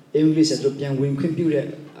အင်္ဂလိပ်ဆက်သူတို့ပြန်ဝင်ခွင့်ပြုတဲ့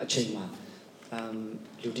အချိန်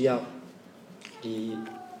မှာလူတ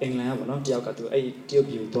ယောက်ဒီအင်္ဂလန်ကပေါ့နော်တယောက်ကသူအဲ့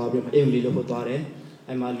တရုတ်ပြည်ကိုသွားပြီးအင်္ဂလိပ်လို့ပို့သွားတယ်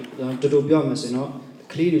အဲ့မှာတော်တော်ပြောရမယ်ဆိုရင်တော့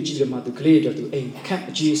ကလေးတွေကြည့်လို့မှသူကလေးတွေသူအိမ်ခ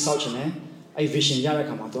န့်အကြီးဆောက်ချင်တယ် ai vision ရတဲ့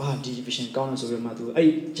ခါမှာသူဟာဒီ vision ကောင်းတယ်ဆိုပြီးမှသူ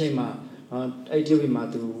အဲ့အချိန်မှာအဲ့ဒီမှာ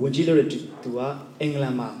သူဝင်ကြီးလို့တဲ့သူကအင်္ဂ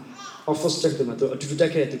လန်မှာ office တက်တယ်မှာသူအတူတူ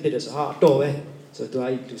တက်ခဲ့တဲ့သူဖြစ်တယ်ဆိုဟာတော်ပဲဆိုတော့သူ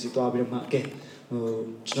အဲ့သူစီသွားပြီးတော့မှကဲဟို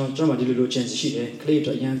ကျွန်တော်မှဒီလို chance ရှိတယ်ကလေး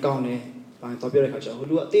တော့အရန်ကောင်းတယ်ဘာတော့ပြောတဲ့ခါကျတော့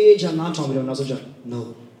ဟိုလူကအသေးချာနားထောင်ပြီးတော့နောက်ဆုံးကျ no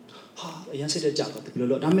ဟာအရန်စိတ်တက်ကြတော့ဒီလို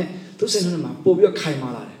လို့ဒါပေမဲ့သူစိတ်ထဲမှာပို့ပြီးတော့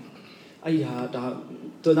ခိုင်မာလာတယ်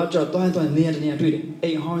အဲ့ဒီဟာဒါသူနောက်ကျတော့တွန်းနေရာတနေရာတွေ့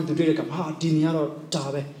တယ်အိမ်ဟောင်းသူတွေ့တဲ့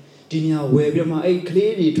ကဟာဒီနေရာတော့ဒါပဲဒီနေရာဝယ်ပြီးတော့မှအဲ့က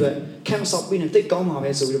လေးတွေအတွက် camp shop ပြီးနေတိတ်ကောင်းပါ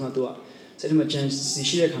ပဲဆိုပြီးတော့မှသူကစိတ်ထဲမှာ chance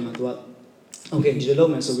ရှိတဲ့ခါမှာသူက okay ဒီ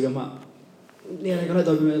လိုလုပ်မယ်ဆိုပြီးတော့မှနေရာကတော့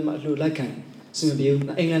တော်ပြီးမှလှူလိုက်ခံစင်ပြေ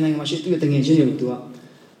ဘူးအင်္ဂလန်နိုင်ငံမှာရှိသူ့ရဲ့တငယ်ချင်းတွေကိုသူက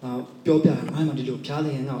ပြောပြတယ်ငါမှဒီလိုဖျား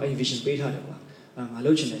တဲ့ငါ့အဲ့ vision ပေးထားတယ်ကွာငါ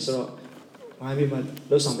လုပ်ချင်တယ်ဆိုတော့ဝိုင်းပြီးမှ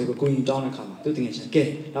လှုပ်ဆောင်ပေးဖို့ကိုရင်တောင်းတဲ့ခါမှာသူတငယ်ချင်းကဲ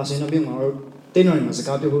ဒါဆိုရင်တော့မြို့မှာတော့တင်းတော်တွေမှာ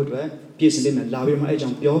စကားပြောဖို့အတွက်ပြည့်စင်လေးနဲ့လာပြီးမှအဲ့ကြော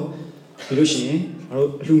င့်ပြောပြီးလို့ရှိ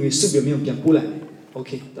ရင်ငါတို့အလှူငွေစုပြီးမြို့ပြန်ပို့လိုက်မယ်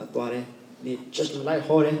okay သွားတယ်ဒီ just like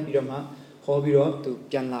ဟောတယ်ပြီးတော့မှ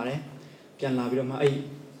ဟောပြီးတော့သူပြန်လာတယ်ပြန်လာပြီးတော့မှ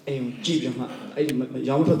အဲ့အိမ်ကြည့်ပြီးတော့မှ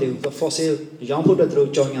အဲ့ဒီရောင်းဖို့တဲ့ for sale ရောင်းဖို့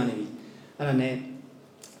အတွက်သူတို့ကြောင်းရနေပြီအဲ့ဒါနဲ့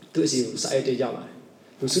သူ့အစီကိုစာရေးတက်ရောက်လာ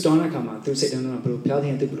တယ်သူစူတောင်းတဲ့အခါမှာသူစိတ်ထဲမှာဘယ်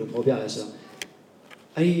လိုဖျားတဲ့သူဘယ်လိုပေါ်ပြလဲ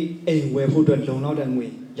ဆိုတော့အဲ့ဒီအိမ်ဝယ်ဖို့အတွက်လုံလောက်တဲ့ငွေ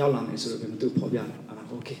ရောက်လာမယ်ဆိုတော့သူပေါ်ပြတယ်အဲ့ဒါ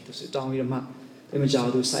okay သူစူတောင်းပြီးတော့မှအဲ့မှာ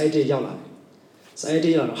ကြာသူစာရေးတက်ရောက်လာတယ်စာရေး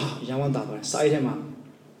တက်ရောက်တော့ဟာရောင်းဝမ်းတာပါတယ်စာရေးထဲ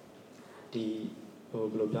မှာဒီဟို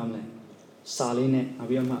ဘယ်လိုပြောမလဲစာလေးနဲ့နောက်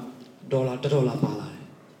ပြီးတော့မှဒေါ်လာပါလာ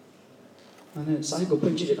တယ်အဲ့ဒါစာရေးကိုဖွ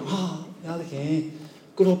င့်ကြည့်တယ်ဟာရားသခင်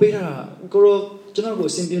ကိုရောပေးတာကိုရောကျွန်တော်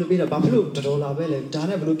ကိုအဆင်ပြေလို့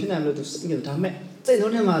ပေးတာဘာဖြစ်လို့ဒေါ်လာပဲလဲဒါနဲ့ဘယ်လိုဖြစ်နိုင်မလို့သူစိတ်ငယ်ဒါမဲ့စိတ်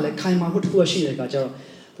လုံးထဲမှာလည်းခိုင်မာဖို့တစ်ခုရှိတဲ့အခါကျတော့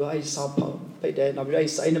သူအဲ့စာပေါက်ပိတ်တယ်နောက်ပြီး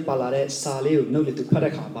အဲ့စာရေးနဲ့ပါလာတဲ့စာလေးကိုနှုတ်လေသူဖတ်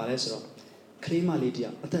တဲ့ခါပါလဲဆိုတော့ကလေးမလေးတယော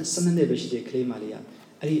က်အသက်12နှစ်ပဲရှိတဲ့ကလေးမလေး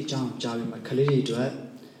ကအဲ့ဒီအကြောင်းကြားပြီးမှကလေးတွေအတွက်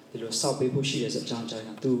ဒီလိုစောက်ပေးဖို့ရှိတယ်ဆိုအကြောင်းကြားတာ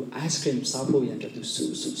သူ ice cream စားဖို့ရ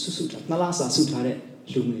တဲ့သူစုတာနှစ်လစာစုထားတဲ့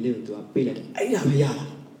လူငယ်လေးကိုသူကပေးလိုက်တယ်အဲ့ဒါပဲ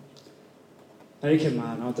ရတာအဲ့ဒီခေတ်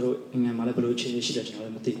မှာတော့သူတို့အင်္ဂလန်မှာလည်းဘယ်လိုအခြေအနေရှိတယ်ကျွန်တော်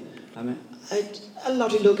လည်းမသိဒါပေမဲ့အဲ့လော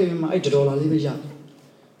က်ထိလုပ်ခဲ့ပြီးမှအဲ့$လေးပဲရ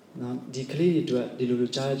တယ်နော်ဒီကလေးတွေအတွက်ဒီလို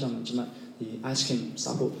ကြားရကြမှာကျွန်မဒီ ice cream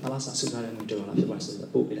စားဖို့နှစ်လစာစုထားတဲ့$ဖြစ်ပါ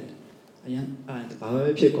ဆိုတော့ပို့ပေးလိုက်တယ်အရင်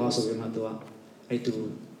အဲ့ဘာပဲဖြစ်သွားဆိုပြီးမှသူကအဲ့သူ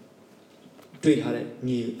တွေ့ထားတဲ့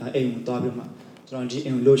ညီအိမ်ကိုသွားပြီးမှကျွန်တော်ဒီအိ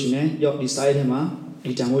မ်ကိုလိုချင်တယ်ရောက်ဒီ site ထဲ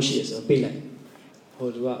မှာဒီတန်ဖို့ရှိရဆိုတော့ပေး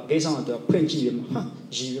လိုက်ဟိုသူကဂိတ်ဆောင်ကသူကဖွင့်ကြည့်ပြီးမှ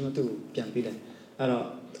ရီပြီးမှသူ့ကိုပြန်ပေးလိုက်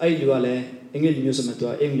အဲ့တော့အဲ့ဒီလူကလည်းအင်္ဂလိပ်မျိုးဆိုမှသူ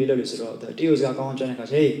ကအင်္ဂလိပ်လုပ်လို့ဆိုတော့တရုတ်စကားကောင်းကြ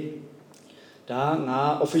တဲ့ခါကျဟေးဒါငါ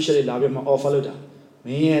officially လာပြီးမှ offer လုပ်တာ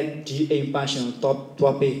မင်းရဲ့ဒီအိမ် passion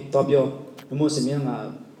ကိုတော့ပေးတော့ပြောဘမို့စမင်း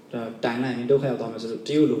ကတိုင်လိုက်ရင်ဒုက္ခရောက်သွားမယ်ဆိုတော့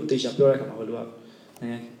တရုတ်လိုတေချာပြောတဲ့ခါမှာဟိုလူ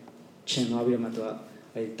ကချင်သွားပြီးမှသူက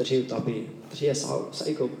အဲ့တတိယတော့ပေးတတိယစာ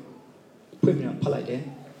အိတ်ကိုဖွင့်ပြီးတော့ဖတ်လိုက်တယ်$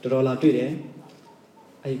တွေ့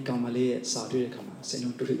တယ်အဲ့ကောင်မလေးရဲ့စာတွေ့တဲ့ခါမှာ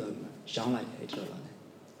စင်လုံးတွေ့သွားပြီးမှရောင်းလိုက်တယ်အဲ့$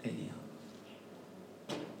နဲ့အဲ့နေ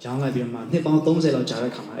ရောင်းလိုက်ပြီးမှနှစ်ပေါင်း30လောက်ကြာ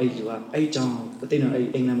တဲ့ခါမှာအဲ့လူကအဲ့အကြောင်းအသိနဲ့အဲ့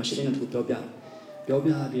အင်္ဂလန်မှာရှိ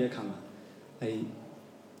တဲ့သူပြောပြပြီးတဲ့ခါမှာအဲ့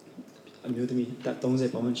အမျိုးသမီး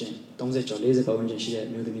30ပတ်ဝန်းကျင်30ကျော်40ပတ်ဝန်းကျင်ရှိ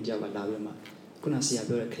တဲ့အမျိုးသမီးတယောက်ကလာပြီးမှခုနဆရာ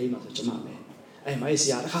ပြောတဲ့ခလေးမှာဆိုကျွန်မပဲအဲ့မိုင်း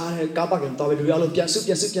ဆရာတခါတည်းကားပါကင်တော့ပဲလူ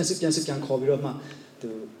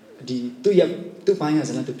ရောက်လို့ပြန်ခေါ်ပြီးတော့မှသူဒီသူ့ပိုင်း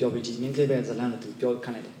ကဇလန်သူပြောပြီးဒီမင်းကလေးပဲဇလန်လို့သူပြောခ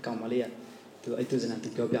န့်လိုက်တယ်ကောင်မလေးကသူအဲ့သူဇလန်သူ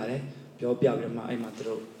ပြောပြတယ်ပြောပြပြီးတော့မှအဲ့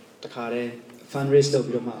မှာသူတို့တခါတည်း fund raise လုပ်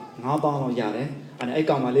ပြီးတော့မှ$လောက်ရတယ်အဲ့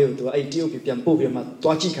ကောင်မလေးကိုသူအဲ့တရုတ်ပြည်ပြန်ပို့ပြီးတော့မှ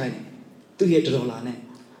တွားကြည့်ခိုင်းတယ်သူ့ရဲ့$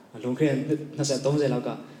နဲ့လွန်ခဲ့တဲ့20 30လောက်က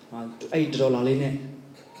အဲ့$လေးနဲ့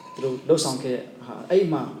သူတို့လှုပ်ဆောင်ခဲ့ဟာအဲ့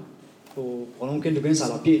မှာဟိုဘောလုံးကင်းဒူက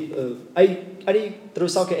င်းစာလောက်ပြည့်အဲ့ဒီသူတို့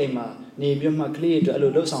စောက်ခဲ့အိမ်မှာနေပြီးမှကလေးတွေအဲ့လို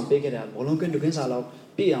လှုပ်ဆောင်ပေးခဲ့တာဘောလုံးကင်းဒူကင်းစာလောက်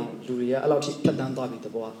ပြည့်အောင်လူတွေကအဲ့လောက်ထိဖြတ်တန်းသွားပြီး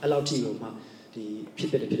တဘောအဲ့လောက်ထိ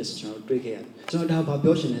ကိုမှဒီဖြစ်တဲ့ဆိုကျွန်တော်တွေ့ခဲ့ရတယ်ကျွန်တော်ဒါဘာ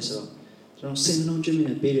ပြောချင်လဲဆိုတော့ကျွန်တော်စင်လုံးကျွ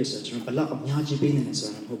မ်းမြင်ပေးရဆိုတော့ကျွန်တော်ဘလောက်အများကြီးပေးနေတယ်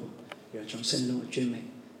ဆိုတာမဟုတ်ဘူးပြီးတော့ကျွန်တော်စင်လုံးအကျွမ်း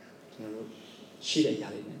မဲ့ကျွန်တော်တို့ရှိတဲ့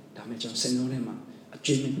အရာလေးနဲ့ဒါမဲ့ကျွန်တော်စင်လုံးထဲမှာအ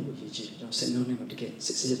ကျွမ်းမဲ့ကိုရေးကြည့်တယ်ကျွန်တော်စင်လုံးထဲမှာတကယ်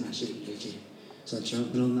စစ်မှန်ရှိလို့ရေးကြည့်တယ်ဆိုတော့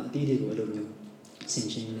ကျွန်တော်ဘလုံးအတီးတွေကိုအဲ့လိုမျိုးဆင်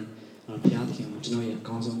ရှင်းနေဘုရားသခင်ကကျွန်တော်ရဲ့အ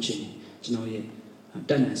ကောင်းဆုံးခြင်းကျွန်တော်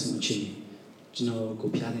ရဲ့တတ်နိုင်ဆုံးခြင်းကျွန်တော်ကို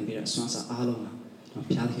ဘုရားသခင်ပြတဲ့ဆွမ်းစားအားလုံးက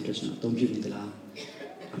ဘုရားသခင်တို့ကျွန်တော်အသုံးပြုနေသလား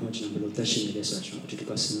အခုကျွန်တော်ဘယ်လိုသက်ရှင်နေလဲဆိုတော့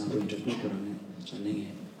ကျွန်တော်ဒီကစဉ်းစားဖို့အတွက်ပြုလုပ်နေကျွန်တော်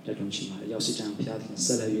လည်းတက်တုံးချင်ပါတယ်ရောက်စီတန်ဘုရားသခင်ဆ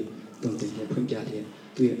က်လက်၍တုံ့တင်ရဖွင့်ပြတဲ့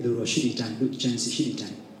သူရဲ့အလိုတော်ရှိသည့်တိုင်လူကျန်စီရှိသည့်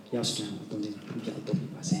တိုင်ရောက်စီတန်တုံ့တင်ဖွ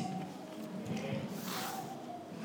င့်ပြတော့ပါစေ